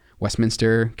the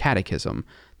Westminster Catechism.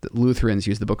 The Lutherans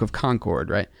use the Book of Concord,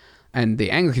 right? And the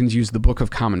Anglicans use the Book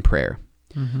of Common Prayer.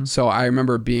 So I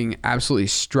remember being absolutely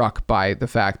struck by the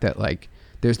fact that like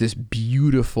there's this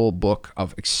beautiful book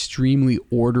of extremely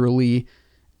orderly,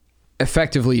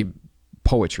 effectively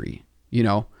poetry,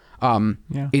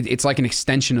 It's like an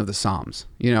extension of the Psalms,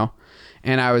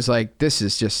 And I was like, this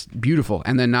is just beautiful.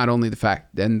 And then not only the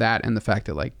fact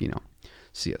that like,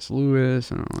 C.S. Lewis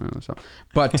and all that stuff.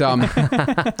 But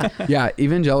yeah,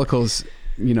 evangelicals,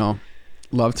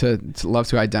 love to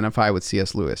identify with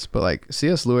C.S. Lewis, but like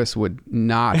C.S. Lewis would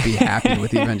not be happy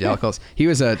with evangelicals. He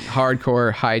was a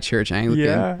hardcore high church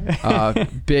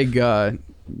Anglican, big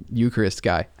Eucharist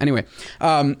guy. Anyway,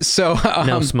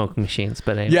 no smoke machines,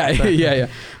 but anyway. Yeah.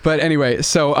 But anyway,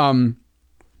 so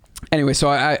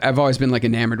I've always been like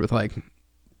enamored with like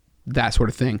that sort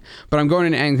of thing. But I'm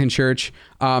going to an Anglican church.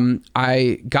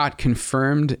 I got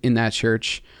confirmed in that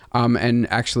church. And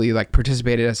actually like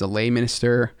participated as a lay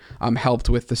minister, helped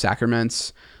with the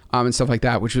sacraments, and stuff like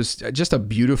that, which was just a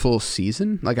beautiful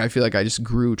season. Like, I feel like I just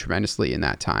grew tremendously in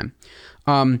that time.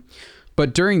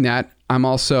 But during that, I'm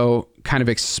also kind of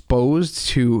exposed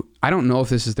to, I don't know if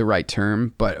this is the right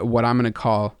term, but what I'm going to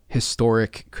call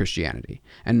historic Christianity.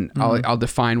 And I'll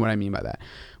define what I mean by that.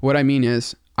 What I mean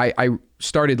is I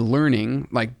started learning,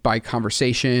 like by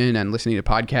conversation and listening to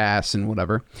podcasts and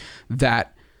whatever,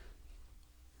 that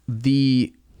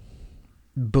the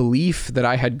belief that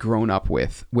I had grown up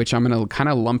with, which I'm going to kind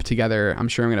of lump together, I'm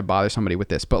sure I'm going to bother somebody with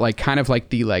this, but like kind of like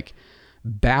the like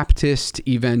Baptist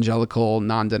evangelical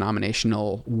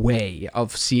non-denominational way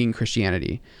of seeing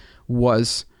Christianity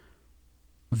was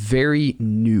very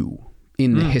new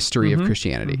in the history of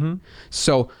Christianity.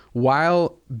 So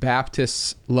while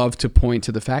Baptists love to point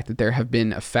to the fact that there have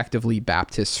been effectively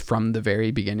Baptists from the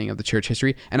very beginning of the church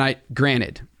history, and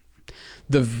granted,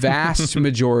 the vast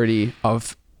majority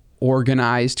of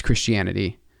organized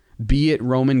Christianity, be it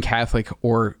Roman Catholic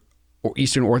or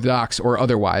Eastern Orthodox or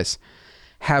otherwise,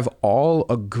 have all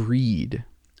agreed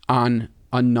on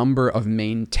a number of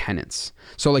main tenets.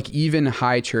 So like even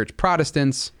high church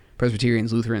Protestants,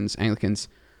 Presbyterians, Lutherans, Anglicans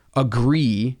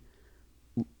agree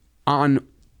on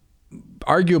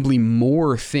arguably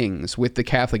more things with the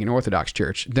Catholic and Orthodox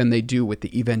Church than they do with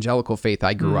the evangelical faith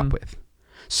I grew up with.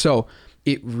 So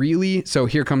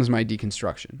here comes my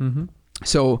deconstruction.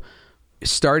 So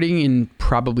starting in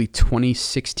probably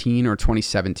 2016 or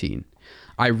 2017,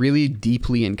 I really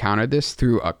deeply encountered this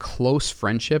through a close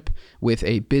friendship with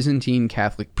a Byzantine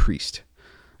Catholic priest.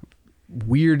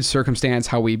 Weird circumstance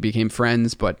how we became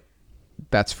friends, but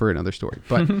that's for another story.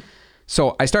 But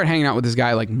so I started hanging out with this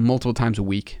guy like multiple times a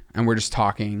week, and we're just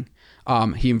talking.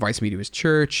 He invites me to his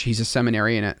church. He's a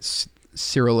seminarian at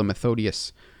Cyril and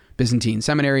Methodius Byzantine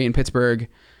Seminary in Pittsburgh,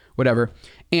 whatever.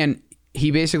 And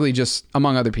he basically just,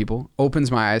 among other people,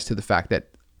 opens my eyes to the fact that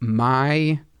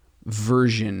my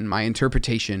version, my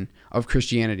interpretation of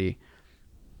Christianity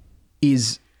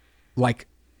is like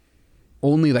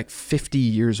only like 50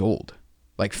 years old,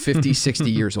 like 50,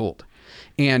 60 years old.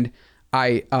 And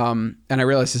I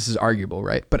realize this is arguable,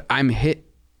 right? But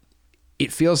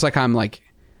it feels like I'm like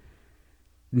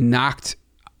knocked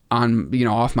on,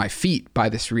 off my feet by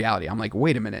this reality. I'm like,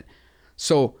 wait a minute.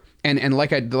 So, and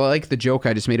like the joke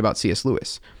I just made about C.S.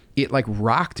 Lewis, it like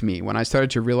rocked me when I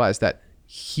started to realize that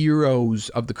heroes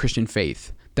of the Christian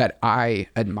faith that I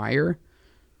admire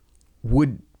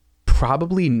would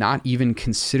probably not even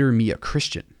consider me a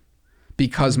Christian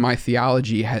because my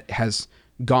theology has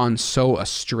gone so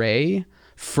astray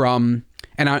from,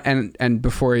 and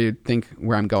before you think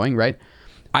where I'm going, right?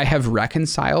 I have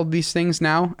reconciled these things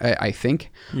now, I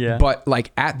think. Yeah. But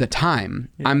like at the time,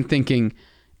 I'm thinking,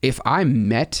 if I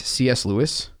met C.S.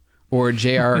 Lewis or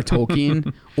J.R.R.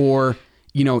 Tolkien or,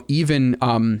 you know,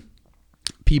 even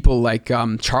people like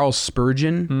Charles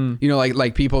Spurgeon, you know,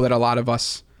 like people that a lot of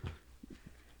us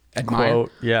admire,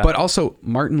 Quote, yeah. but also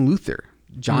Martin Luther,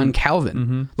 John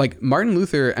Calvin. Like Martin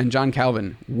Luther and John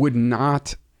Calvin would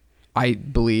not, I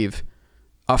believe,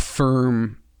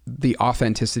 affirm the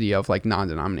authenticity of like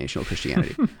non-denominational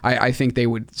Christianity. I think they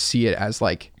would see it as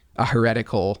like a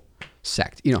heretical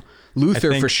sect, you know.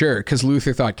 Luther for sure, because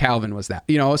Luther thought Calvin was that,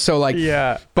 you know. So like,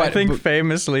 but I think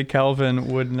famously Calvin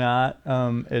would not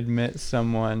admit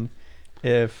someone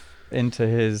into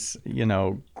his, you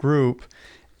know, group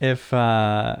if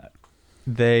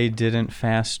they didn't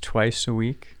fast twice a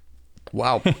week.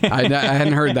 Wow, I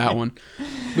hadn't heard that one.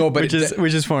 No, but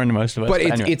which is foreign to most of us. But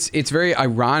anyway. it's very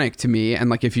ironic to me, and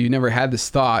like if you never had this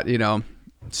thought, you know,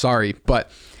 sorry, but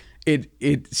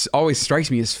it always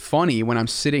strikes me as funny when I'm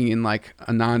sitting in like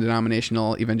a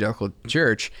non-denominational evangelical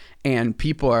church and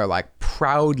people are like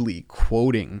proudly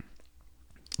quoting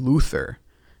Luther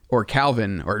or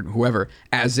Calvin or whoever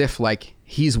as if like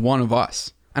he's one of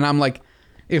us. And I'm like,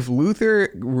 if Luther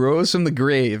rose from the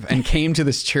grave and came to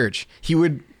this church, he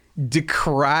would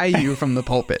decry you from the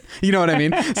pulpit. You know what I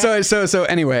mean? So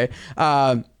anyway,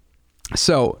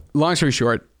 so long story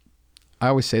short, I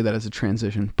always say that as a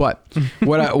transition, but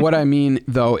what I mean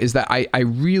though is that I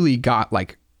really got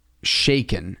like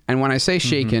shaken. And when I say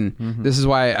shaken, this is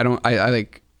why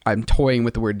I'm toying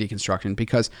with the word deconstruction,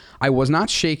 because I was not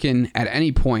shaken at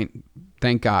any point,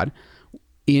 thank God,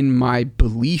 in my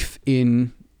belief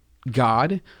in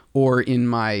God or in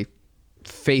my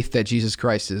faith that Jesus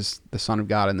Christ is the Son of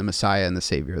God and the Messiah and the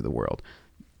Savior of the world.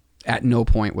 At no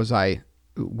point was I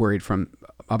worried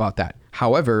about that.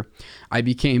 However, I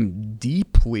became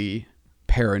deeply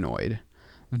paranoid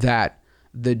that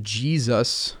the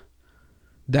Jesus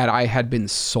that I had been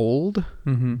sold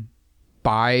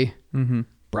by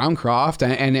Browncroft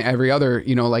and every other,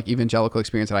 you know, like evangelical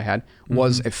experience that I had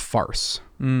was a farce.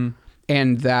 And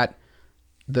that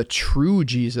the true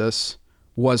Jesus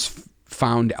was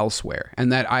found elsewhere,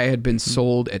 and that I had been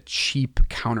sold a cheap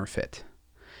counterfeit.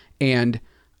 And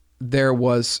there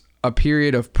was a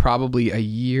period of probably a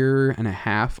year and a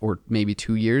half or maybe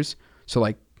 2 years. So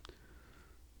like,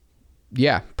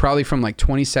 yeah, probably from like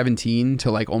 2017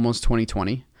 to like almost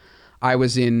 2020, I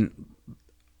was in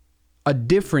a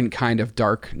different kind of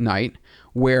dark night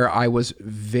where I was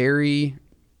very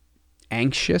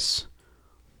anxious,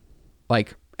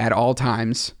 like at all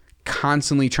times,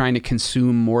 constantly trying to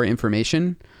consume more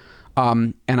information.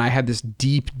 And I had this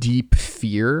deep, deep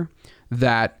fear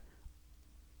that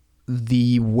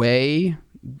the way,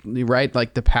 right,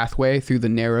 like the pathway through the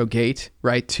narrow gate,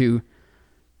 right, to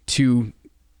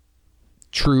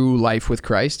true life with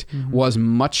Christ was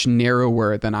much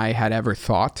narrower than I had ever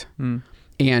thought.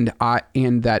 And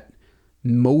that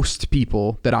most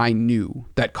people that I knew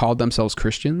that called themselves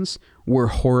Christians were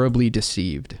horribly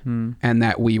deceived, and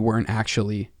that we weren't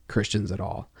actually Christians at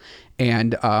all.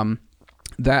 And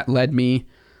that led me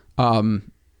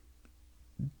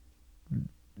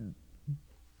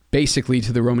basically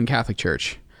to the Roman Catholic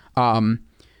Church. And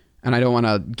I don't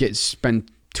want to spend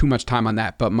too much time on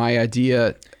that, but my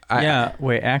idea...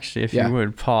 actually, if you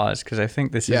would pause, because I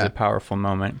think this is a powerful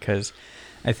moment, because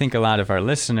I think a lot of our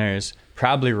listeners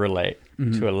probably relate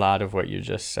to a lot of what you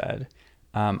just said.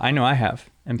 I know I have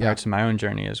in parts of my own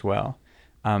journey as well.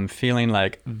 Feeling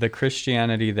like the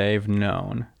Christianity they've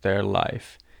known their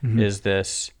life is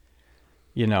this,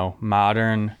 you know,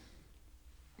 modern,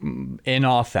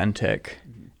 inauthentic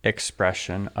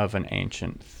expression of an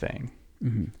ancient thing.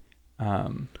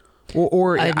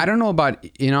 Or I don't know about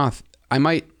I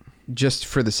might, just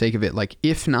for the sake of it, like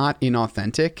if not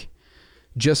inauthentic,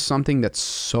 just something that's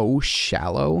so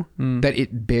shallow that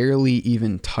it barely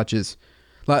even touches.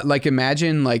 Like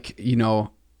imagine like, you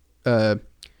know,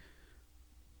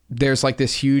 there's like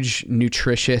this huge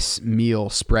nutritious meal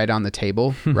spread on the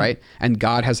table, right? And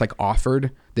God has like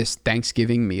offered this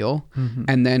Thanksgiving meal.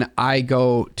 And then I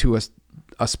go to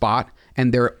a spot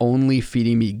and they're only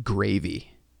feeding me gravy.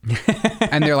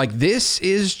 And they're like, this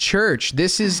is church,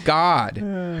 this is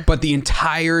God. But the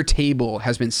entire table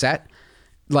has been set.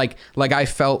 Like I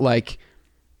felt like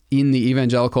in the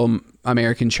evangelical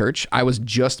American church, I was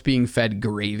just being fed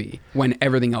gravy when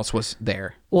everything else was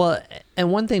there. Well,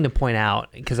 and one thing to point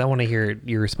out, because I want to hear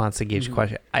your response to Gabe's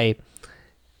question.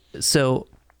 So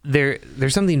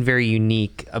there's something very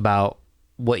unique about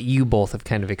what you both have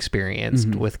kind of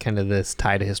experienced with kind of this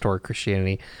tie to historic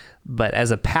Christianity. But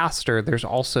as a pastor, there's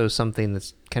also something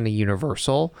that's kind of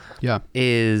universal. Yeah.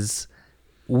 Is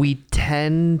we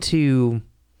tend to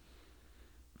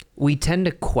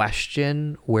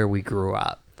question where we grew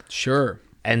up. Sure.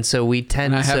 And so we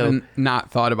tend I haven't not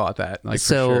thought about that. Like, for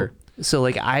sure. So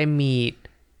like I meet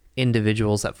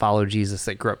individuals that follow Jesus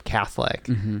that grew up Catholic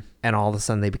and all of a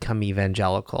sudden they become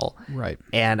evangelical. Right.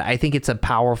 And I think it's a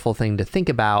powerful thing to think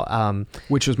about.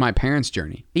 Which was my parents'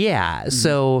 journey. Yeah.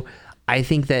 So I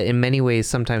think that in many ways,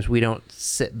 sometimes we don't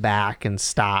sit back and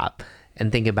stop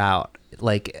and think about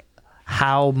like,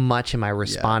 how much am I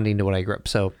responding to what I grew up?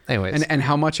 So anyways. And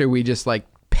how much are we just like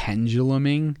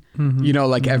penduluming? You know,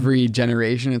 like every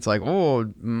generation, it's like,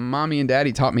 oh, mommy and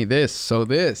daddy taught me this, so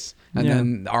this. And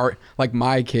then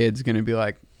my kid's going to be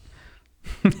like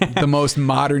the most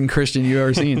modern Christian you've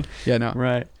ever seen. Yeah, no.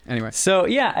 Right. Anyway. So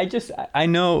yeah, I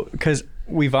know because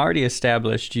we've already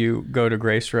established you go to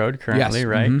Grace Road currently, Yes.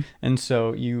 right? And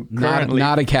so you currently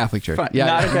not a Catholic church. Not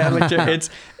a Catholic church.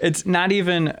 It's not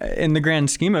even in the grand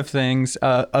scheme of things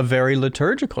a very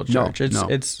liturgical church.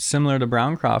 It's similar to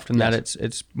Browncroft in that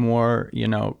it's more,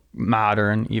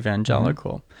 modern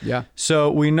evangelical. Yeah. So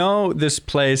we know this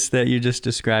place that you just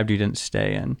described you didn't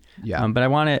stay in. Yeah. But I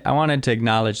wanted to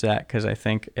acknowledge that because I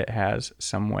think it has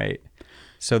some weight.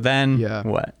 So then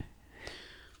what?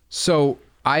 So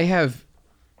I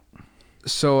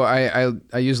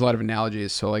use a lot of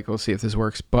analogies, so like we'll see if this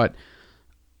works, but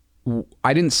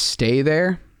I didn't stay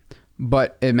there,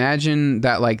 but imagine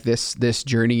that like this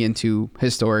journey into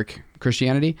historic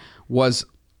Christianity was,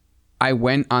 I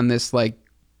went on this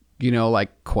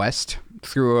quest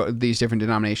through these different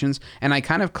denominations, and I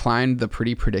kind of climbed the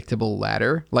pretty predictable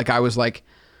ladder. Like I was like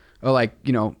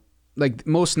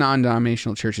most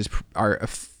non-denominational churches are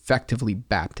effectively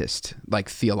Baptist, like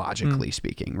theologically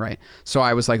speaking, right? So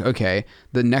I was like, okay,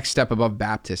 the next step above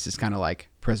Baptist is kind of like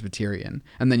Presbyterian,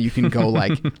 and then you can go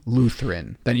like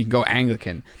Lutheran, then you can go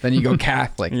Anglican, then you go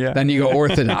Catholic, then you go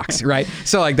Orthodox, right?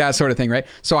 So like that sort of thing, right?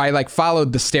 So I like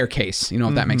followed the staircase,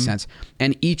 if that makes sense.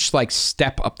 And each like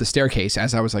step up the staircase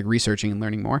as I was like researching and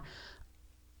learning more,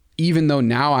 even though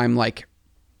now I'm like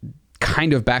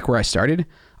kind of back where I started,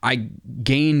 I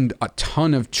gained a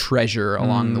ton of treasure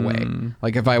along the way.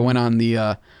 Like if I went on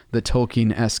the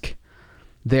Tolkien-esque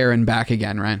there and back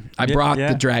again, right? I brought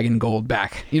the dragon gold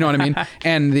back. You know what I mean?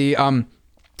 And the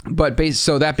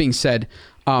so that being said,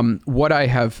 what I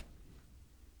have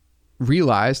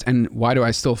realized, and why do I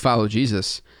still follow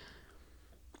Jesus?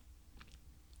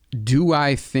 Do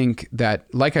I think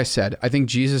that, like I said, I think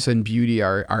Jesus and beauty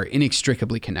are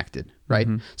inextricably connected, right?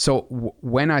 So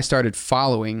when I started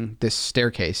following this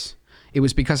staircase, it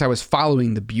was because I was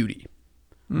following the beauty.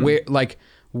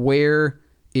 Where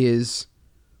is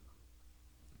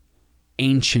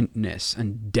ancientness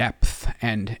and depth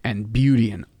and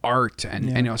beauty and art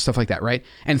and stuff like that, right?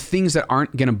 And things that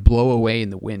aren't going to blow away in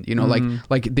the wind,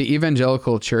 like the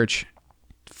evangelical church,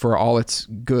 for all its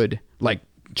good, like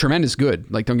tremendous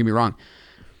good, like don't get me wrong,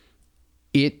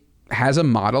 it has a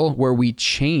model where we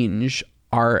change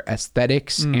our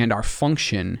aesthetics and our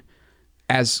function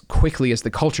as quickly as the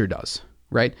culture does,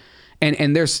 right?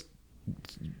 And there's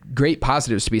great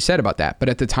positives to be said about that, but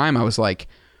at the time I was like,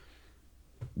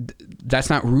 that's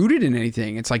not rooted in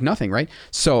anything. It's like nothing, right?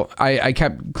 So I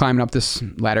kept climbing up this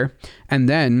ladder, and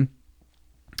then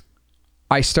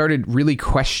I started really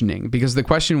questioning, because the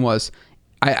question was,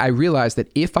 I realized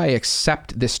that if I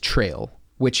accept this trail,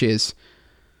 which is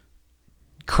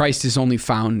Christ is only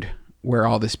found where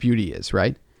all this beauty is,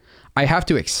 right? I have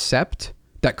to accept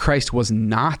that Christ was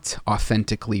not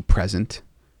authentically present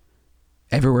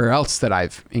everywhere else that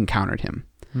I've encountered him.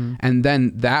 And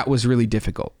then that was really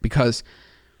difficult, because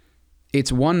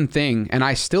it's one thing, and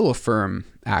I still affirm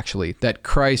actually that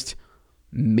Christ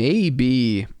may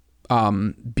be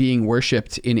being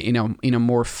worshipped in a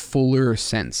more fuller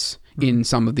sense in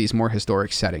some of these more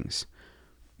historic settings.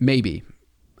 Maybe.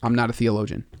 I'm not a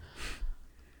theologian.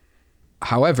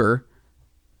 However,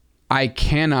 I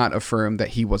cannot affirm that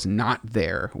he was not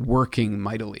there working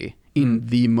mightily in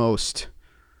the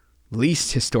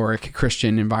least historic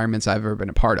Christian environments I've ever been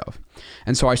a part of.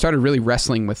 And so I started really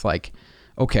wrestling with like,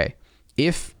 okay,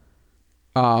 if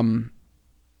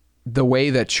the way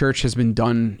that church has been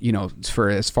done, for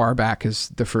as far back as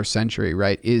the first century,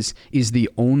 right, is the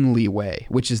only way,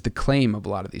 which is the claim of a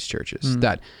lot of these churches,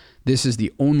 that this is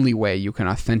the only way you can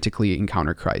authentically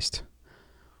encounter Christ.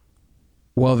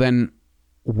 well, then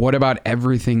what about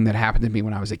everything that happened to me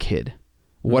when I was a kid?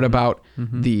 What about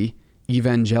the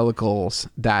evangelicals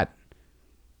that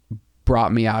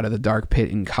brought me out of the dark pit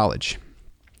in college?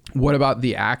 What about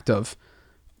the act of,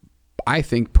 I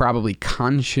think, probably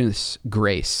conscious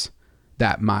grace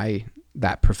that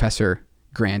that professor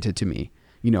granted to me,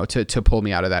 to pull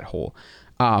me out of that hole?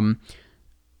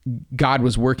 God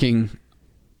was working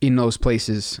in those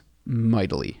places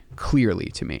mightily, clearly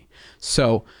to me.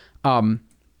 So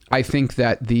I think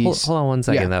that these... Hold on one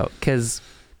second, though, because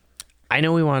I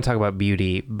know we want to talk about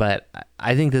beauty, but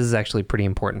I think this is actually pretty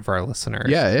important for our listeners.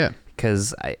 Yeah.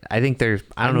 Because I think there's...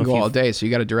 I don't know if go all day, so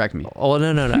you got to direct me. Oh,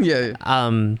 no. Yeah.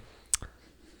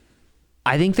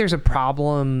 I think there's a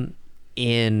problem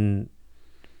in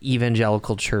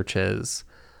evangelical churches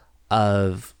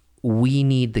of we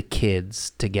need the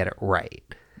kids to get it right.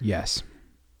 Yes.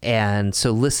 And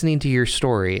so listening to your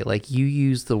story, like you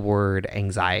used the word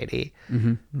anxiety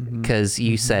because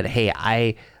you said, hey,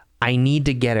 I need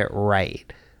to get it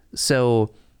right.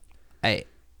 So I'm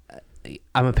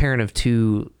a parent of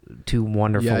two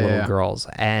wonderful little girls,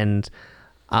 and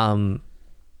I'm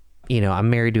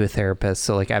married to a therapist,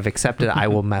 so like I've accepted I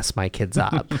will mess my kids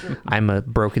up. I'm a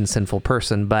broken, sinful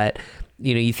person, but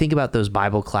you think about those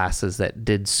Bible classes that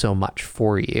did so much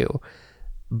for you.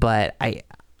 But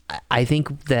I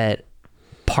think that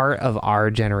part of our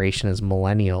generation as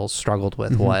millennials struggled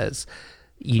with was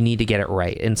you need to get it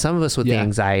right. And some of us with the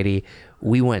anxiety,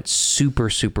 we went super,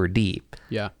 super deep.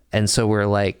 Yeah. And so we're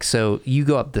like, so you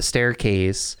go up the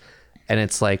staircase and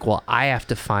it's like, well, I have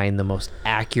to find the most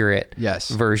accurate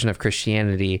version of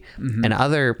Christianity. And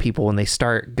other people, when they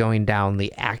start going down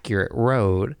the accurate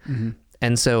road.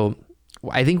 And so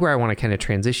I think where I want to kind of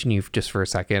transition you just for a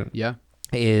second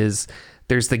is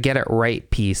there's the get it right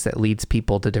piece that leads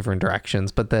people to different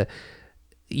directions. But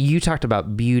you talked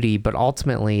about beauty, but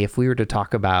ultimately, if we were to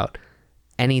talk about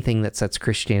anything that sets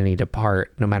Christianity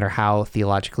apart, no matter how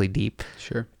theologically deep,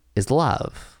 is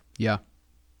love. Yeah.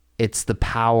 It's the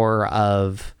power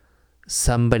of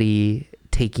somebody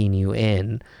taking you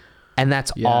in, and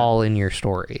that's all in your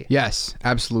story. Yes,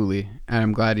 absolutely. And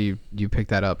I'm glad you picked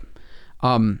that up.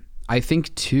 I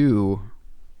think too,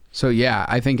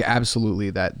 I think absolutely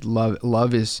that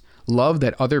love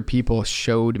that other people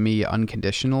showed me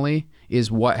unconditionally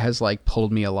is what has like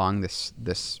pulled me along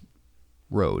this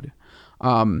road.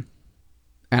 And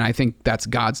I think that's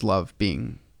God's love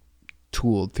being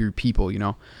tooled through people,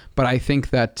 but I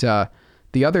think that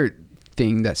the other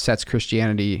thing that sets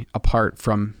Christianity apart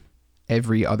from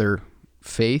every other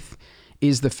faith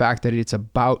is the fact that it's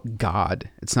about God.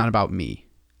 It's not about me.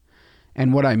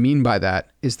 And what I mean by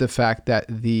that is the fact that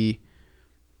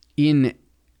in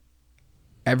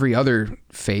every other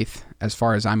faith, as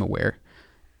far as I'm aware,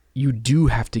 you do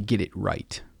have to get it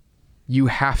right. You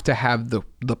have to have the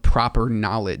proper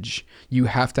knowledge. You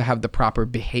have to have the proper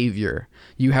behavior.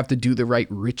 You have to do the right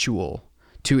ritual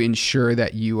to ensure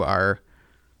that you are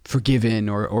forgiven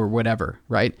or whatever,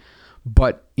 right?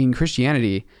 But in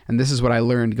Christianity, and this is what I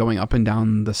learned going up and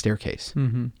down the staircase,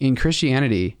 in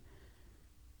Christianity,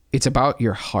 it's about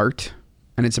your heart,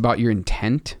 and it's about your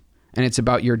intent, and it's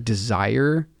about your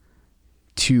desire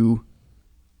to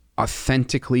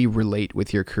authentically relate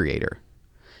with your Creator.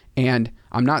 And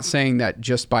I'm not saying that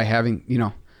just by having,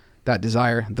 that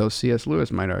desire, though C.S. Lewis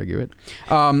might argue it.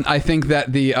 I think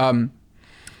that when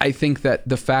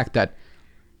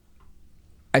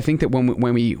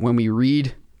we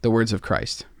read the words of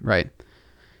Christ, right,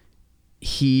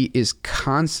 he is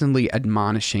constantly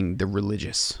admonishing the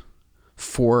religious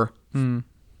for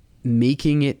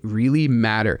making it really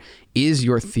matter. Is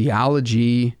your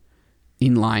theology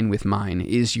in line with mine?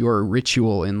 Is your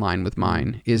ritual in line with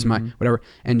mine? Is my whatever?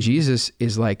 And Jesus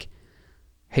is like,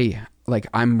 hey, like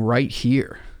I'm right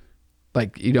here.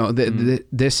 Like,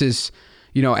 this is,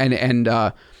 and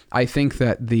I think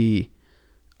that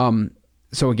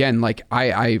so again, like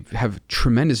I have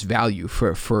tremendous value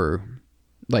for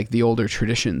like the older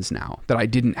traditions now that I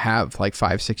didn't have like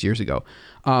 5-6 years ago.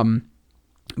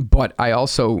 But I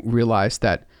also realized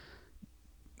that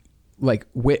like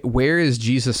where is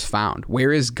Jesus found?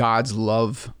 Where is God's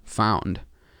love found?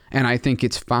 And I think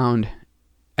it's found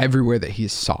everywhere that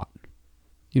he's sought.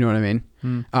 You know what I mean?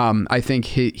 I think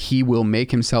he will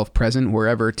make himself present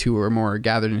wherever two or more are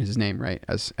gathered in his name, right?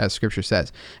 As scripture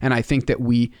says. And I think that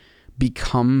we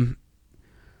become,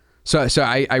 so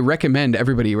I recommend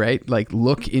everybody, right? Like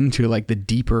look into like the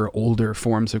deeper, older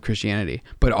forms of Christianity,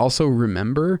 but also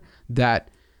remember that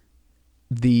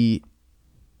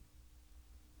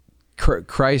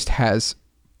Christ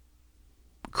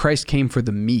came for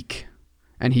the meek,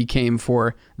 and he came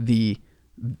for the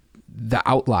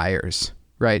outliers,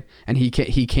 right? And he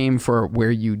came for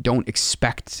where you don't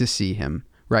expect to see him,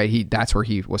 right? That's where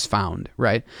he was found,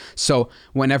 right? So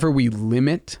whenever we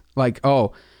limit, like,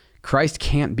 oh, Christ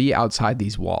can't be outside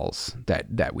these walls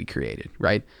that we created,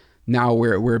 right? Now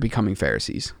we're becoming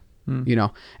Pharisees, you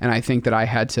know? And I think that I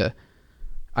had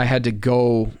to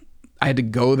go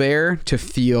there to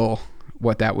feel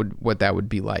what that would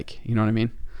be like. You know what I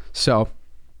mean? So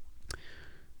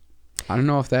I don't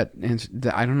know if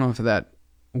that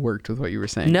worked with what you were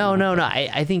saying. No.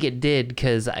 I think it did,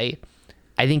 because I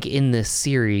think in this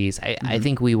series, I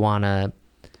think we want to.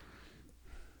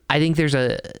 I think there's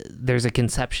a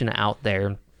conception out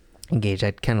there. Gage,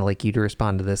 I'd kind of like you to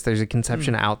respond to this. There's a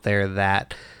conception out there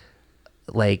that,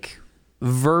 like,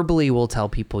 verbally will tell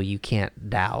people you can't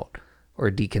doubt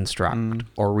or deconstruct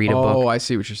or read a book. Oh, I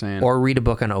see what you're saying. Or read a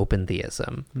book on open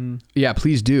theism. Yeah,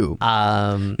 please do.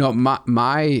 No,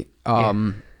 my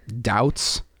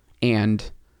doubts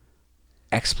and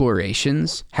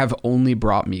explorations have only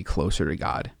brought me closer to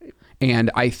God. And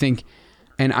I think,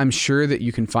 and I'm sure that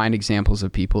you can find examples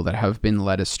of people that have been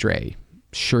led astray,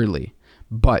 surely.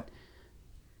 But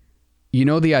you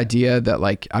know, the idea that,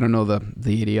 like, I don't know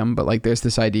the idiom, but like there's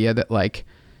this idea that like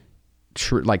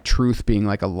truth being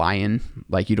like a lion,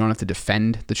 like you don't have to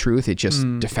defend the truth. It just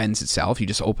defends itself. You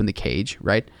just open the cage,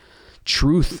 right?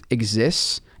 Truth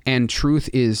exists, and truth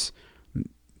is,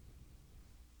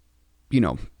 you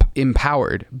know,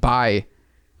 empowered by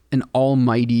an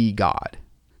almighty God.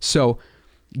 So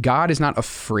God is not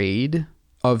afraid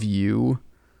of you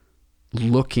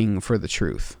looking for the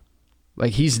truth.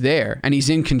 Like, he's there, and he's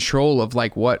in control of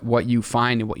like what you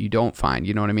find and what you don't find.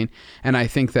 You know what I mean? And I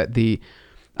think that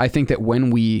when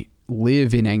we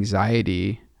live in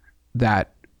anxiety,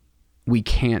 that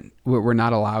we're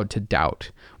not allowed to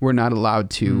doubt. We're not allowed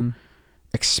to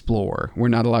explore. We're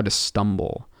not allowed to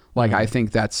stumble. Like, I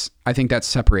think that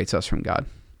separates us from God.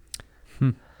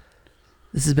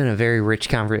 This has been a very rich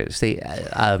conversation.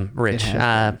 Rich,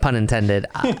 pun intended.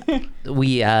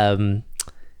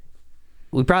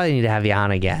 We probably need to have you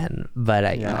on again, but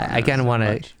I kind of want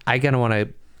to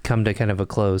come to kind of a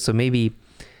close. So maybe,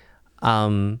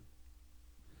 why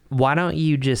don't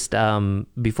you just,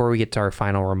 before we get to our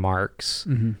final remarks,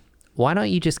 why don't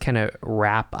you just kind of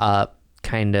wrap up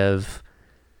kind of,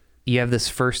 you have this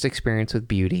first experience with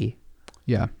beauty.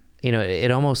 Yeah. You know,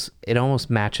 it almost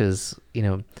matches, you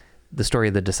know, the story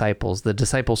of the disciples. The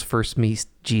disciples first meet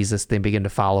Jesus, they begin to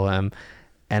follow him.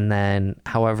 And then,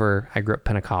 however, I grew up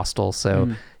Pentecostal, so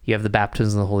you have the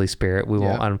baptism of the Holy Spirit. We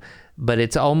won't, but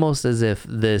it's almost as if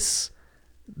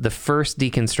the first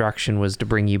deconstruction was to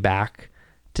bring you back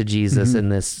to Jesus,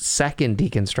 and this second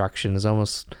deconstruction is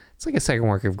it's like a second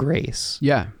work of grace.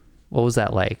 Yeah. What was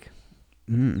that like?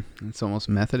 It's almost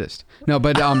Methodist. No,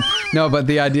 but but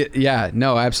the idea,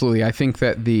 absolutely. I think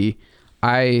that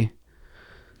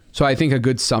I think a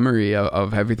good summary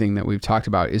of everything that we've talked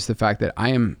about is the fact that I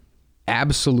am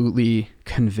absolutely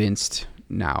convinced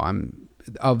now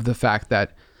of the fact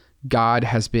that God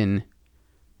has been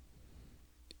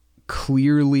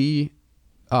clearly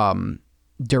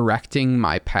directing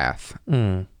my path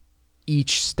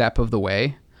each step of the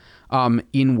way,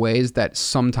 in ways that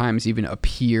sometimes even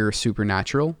appear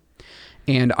supernatural.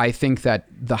 And I think that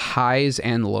the highs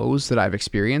and lows that I've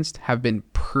experienced have been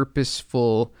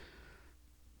purposeful.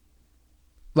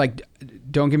 Like,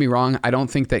 don't get me wrong, I don't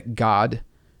think that God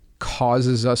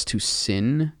causes us to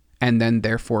sin and then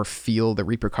therefore feel the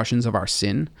repercussions of our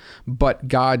sin, but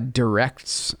God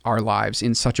directs our lives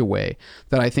in such a way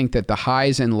that I think that the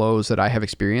highs and lows that I have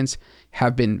experienced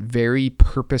have been very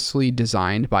purposely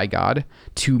designed by God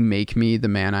to make me the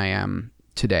man I am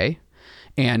today.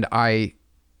 And I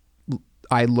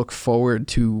look forward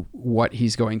to what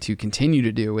he's going to continue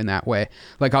to do in that way.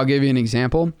 Like, I'll give you an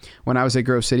example. When I was at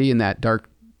Grove City in that dark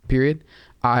period,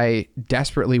 I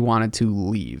desperately wanted to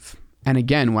leave. And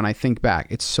again, when I think back,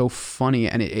 it's so funny,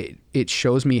 and it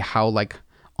shows me how like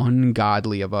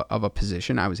ungodly of a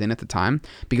position I was in at the time,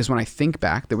 because when I think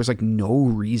back, there was like no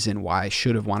reason why I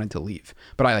should have wanted to leave,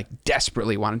 but I like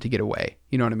desperately wanted to get away.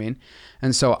 You know what I mean?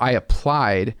 And so I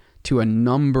applied to a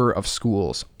number of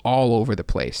schools all over the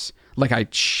place. Like, I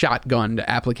shotgunned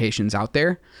applications out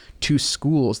there to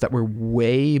schools that were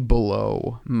way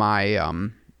below my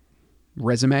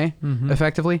resume,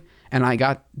 effectively, and I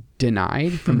got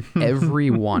denied from every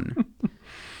one.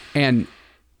 And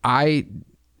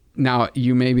now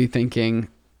you may be thinking,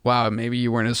 wow, maybe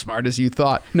you weren't as smart as you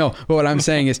thought. No, but what I'm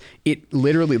saying is, it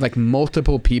literally, like,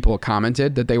 multiple people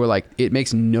commented that they were like, it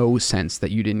makes no sense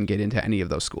that you didn't get into any of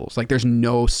those schools. Like, there's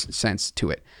no sense to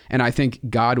it. And I think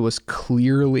God was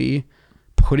clearly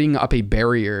putting up a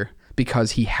barrier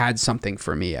because he had something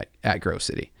for me at Grove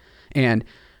City. And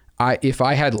if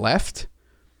I had left,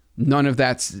 none of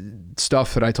that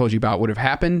stuff that I told you about would have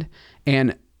happened.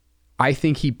 And I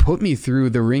think he put me through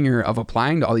the ringer of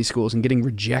applying to all these schools and getting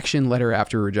rejection letter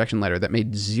after rejection letter that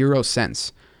made zero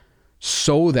sense,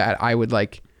 so that I would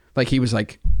like he was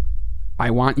like, I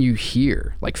want you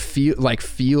here.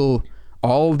 Feel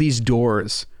all these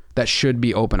doors that should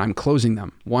be open. I'm closing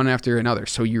them one after another.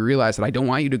 So you realize that I don't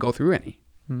want you to go through any,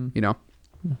 you know?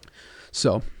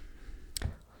 So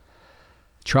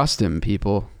trust him,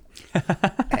 people.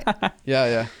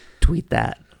 Yeah. Tweet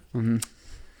that.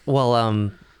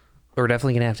 Well, we're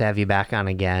definitely gonna have to have you back on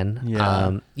again.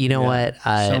 Yeah. You know what?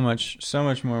 So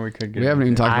much more we could get. We haven't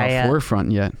even talked about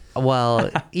Forefront yet. Well,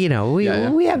 you know, we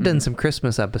have done some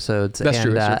Christmas episodes. That's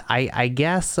true. I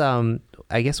guess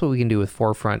what we can do with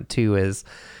Forefront too is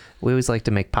we always like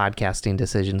to make podcasting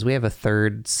decisions. We have a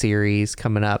third series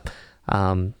coming up.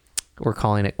 We're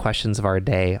calling it Questions of Our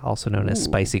Day, also known as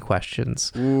Spicy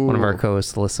Questions. One of our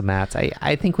co-hosts, Alyssa Matz.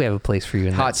 I think we have a place for you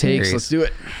in Hot that series. takes. Let's do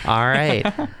it. All right.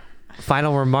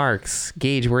 Final remarks.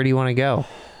 Gage, where do you want to go?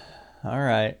 All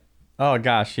right. Oh,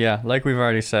 gosh. Yeah. Like we've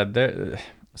already said, there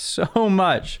so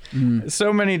much,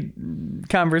 so many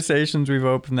conversations we've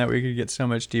opened that we could get so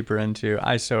much deeper into.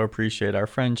 I so appreciate our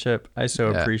friendship. I so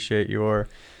appreciate your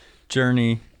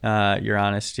journey, your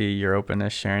honesty, your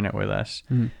openness, sharing it with us.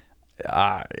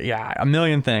 A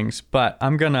million things, but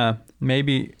I'm gonna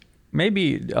maybe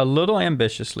a little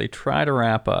ambitiously try to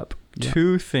wrap up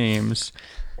two themes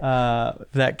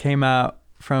that came out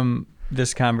from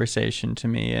this conversation to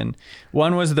me. And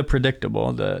one was the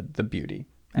predictable, the beauty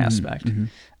aspect,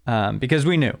 because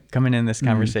we knew coming in this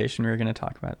conversation we were going to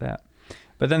talk about that.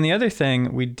 But then the other thing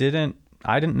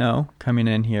I didn't know coming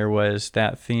in here was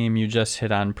that theme you just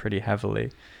hit on pretty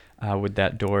heavily with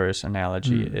that doors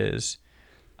analogy is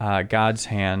God's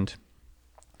hand,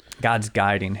 God's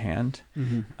guiding hand,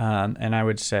 and I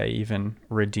would say even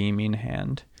redeeming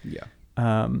hand.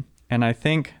 And I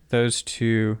think those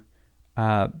two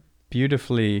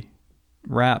beautifully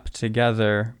wrap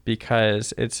together,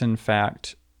 because it's in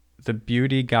fact the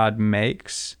beauty God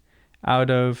makes out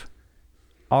of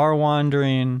our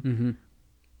wandering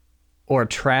or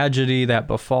tragedy that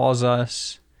befalls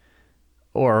us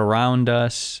or around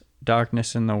us,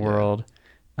 darkness in the world,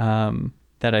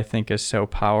 that I think is so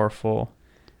powerful.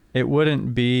 It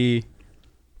wouldn't be,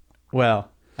 well,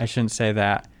 I shouldn't say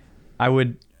that.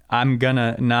 I'm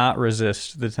gonna not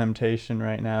resist the temptation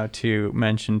right now to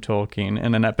mention Tolkien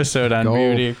in an episode on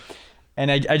beauty.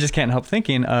 And I just can't help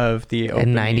thinking of the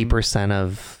opening. And 90%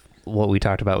 of what we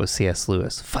talked about was C.S.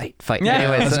 Lewis. Fight. Yeah,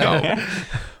 Anyways, let's go.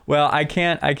 Well, I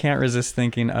can't resist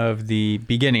thinking of the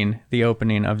beginning, the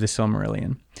opening of the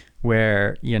Silmarillion,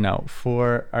 where, you know,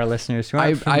 for our listeners who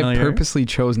aren't familiar, I purposely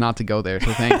chose not to go there,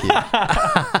 so thank you.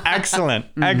 Excellent.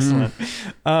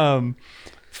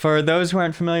 For those who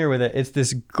aren't familiar with it, it's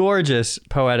this gorgeous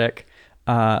poetic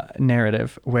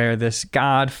narrative where this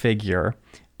God figure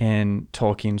in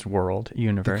Tolkien's world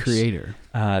universe,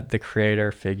 the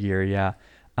creator figure,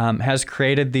 has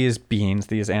created these beings,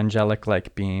 these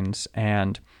angelic-like beings,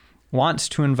 and wants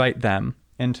to invite them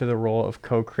into the role of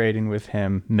co-creating with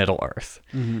him Middle-earth.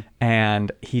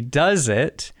 And he does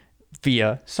it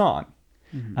via song.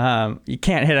 You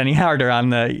can't hit any harder on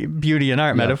the beauty and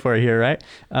art metaphor here, right?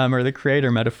 Or the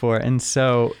creator metaphor. And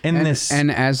so and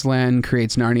Aslan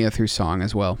creates Narnia through song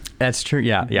as well. That's true.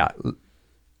 Yeah.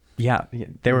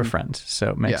 They were friends,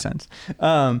 so it makes sense.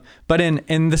 But in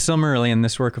the Silmarillion,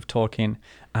 this work of Tolkien,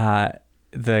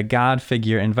 the God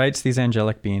figure invites these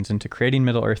angelic beings into creating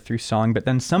Middle-earth through song, but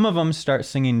then some of them start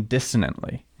singing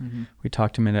dissonantly. We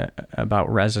talked a minute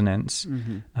about resonance,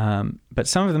 but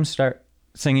some of them start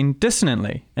singing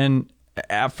dissonantly, and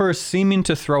at first seeming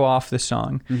to throw off the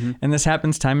song. And this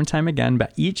happens time and time again,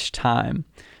 but each time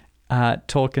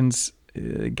Tolkien's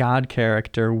God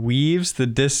character weaves the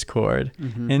discord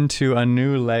into a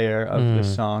new layer of the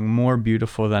song, more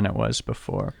beautiful than it was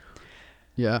before.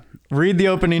 Read the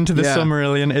opening to the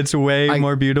Silmarillion. It's way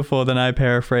more beautiful than I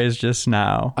paraphrased just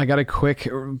now. I got a quick,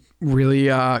 really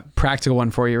practical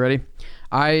one for you. Ready?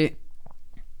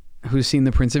 Who's seen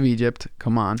The Prince of Egypt?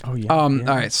 Come on. Oh, yeah. All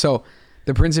right. So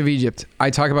The Prince of Egypt, I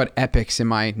talk about epics in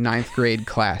my 9th grade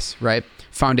class, right?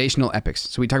 Foundational epics.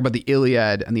 So we talk about the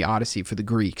Iliad and the Odyssey for the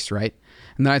Greeks, right?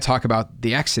 And then I talk about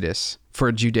the Exodus for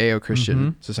a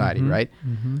Judeo-Christian society, right?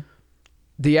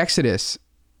 The Exodus,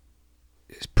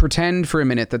 pretend for a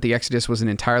minute that the Exodus was an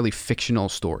entirely fictional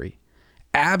story.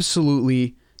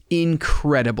 Absolutely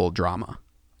incredible drama.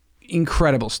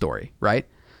 Incredible story, right?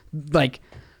 Like,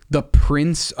 the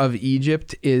Prince of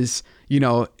Egypt is, you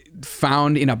know,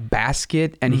 found in a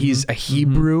basket, and he's a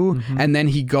Hebrew, and then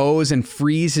he goes and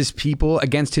frees his people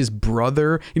against his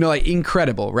brother. Like,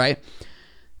 incredible, right?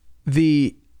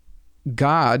 The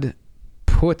God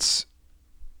puts,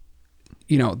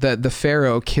 the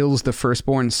Pharaoh kills the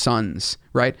firstborn sons,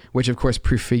 right? Which of course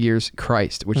prefigures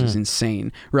Christ, which is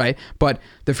insane, right? But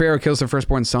the Pharaoh kills the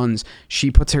firstborn sons.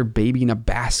 She puts her baby in a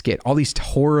basket. All these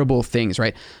horrible things,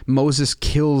 right? Moses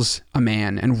kills a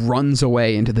man and runs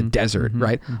away into the desert,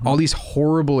 right? All these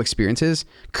horrible experiences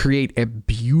create a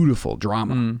beautiful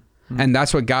drama. And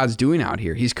that's what God's doing out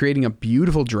here. He's creating a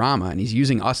beautiful drama, and he's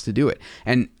using us to do it.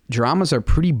 And dramas are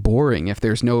pretty boring if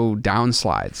there's no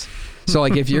downslides. So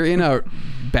like if you're in a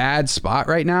bad spot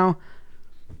right now,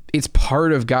 it's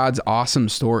part of God's awesome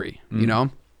story,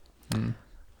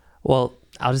 Well,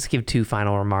 I'll just give 2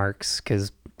 final remarks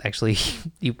because actually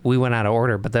we went out of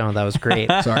order, but that was great.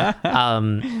 Sorry.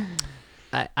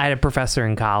 I had a professor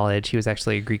in college. He was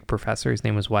actually a Greek professor. His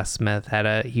name was Wes Smith, had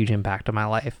a huge impact on my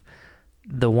life.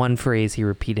 The one phrase he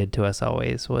repeated to us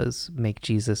always was, make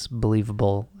Jesus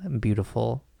believable and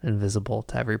beautiful and visible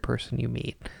to every person you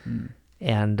meet.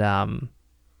 And I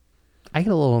get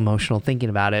a little emotional thinking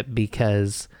about it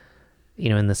because,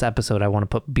 in this episode, I want to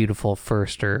put beautiful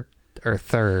first or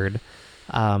third.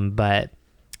 But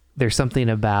there's something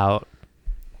about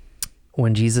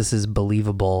when Jesus is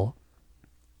believable,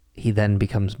 he then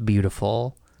becomes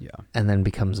beautiful and then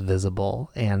becomes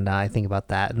visible. And I think about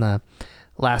that. And the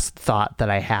last thought that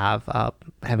I have,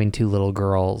 having 2 little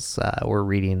girls, we're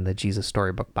reading the Jesus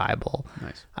Storybook Bible.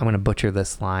 Nice. I'm going to butcher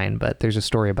this line, but there's a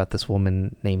story about this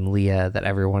woman named Leah that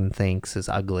everyone thinks is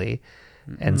ugly.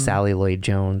 And Sally Lloyd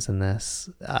Jones in this,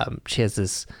 she has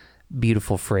this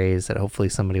beautiful phrase that hopefully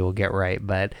somebody will get right.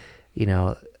 But,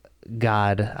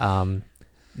 God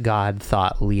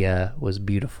thought Leah was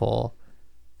beautiful,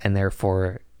 and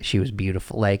therefore she was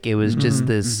beautiful. Like, it was just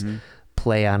this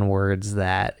play on words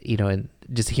that, and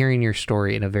just hearing your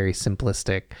story in a very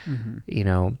simplistic,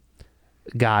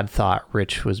 God thought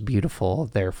Rich was beautiful,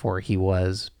 therefore he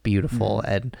was beautiful,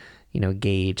 and,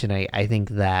 Gage. And I think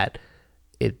that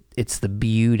it's the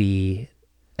beauty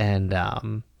and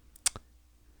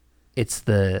it's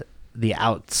the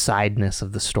outsideness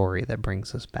of the story that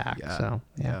brings us back.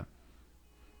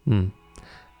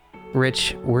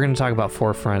 Rich, we're going to talk about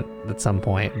Forefront at some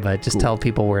point, but just tell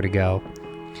people where to go.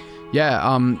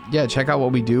 Check out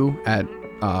what we do at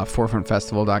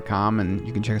forefrontfestival.com, and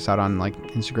you can check us out on like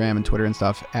Instagram and Twitter and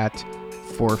stuff at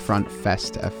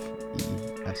forefrontfest,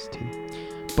 FEST.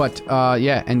 But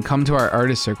and come to our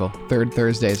artist circle, 3rd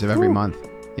Thursdays of every month.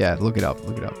 Look it up.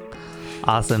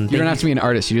 Awesome. You don't have to be an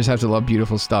artist, you just have to love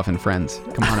beautiful stuff and friends.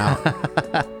 Come on out.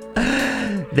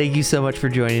 Thank you so much for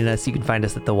joining us. You can find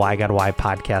us at the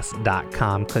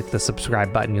whygodwhypodcast.com. Click the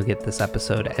subscribe button. You'll get this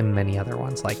episode and many other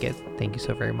ones like it. Thank you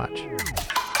so very much.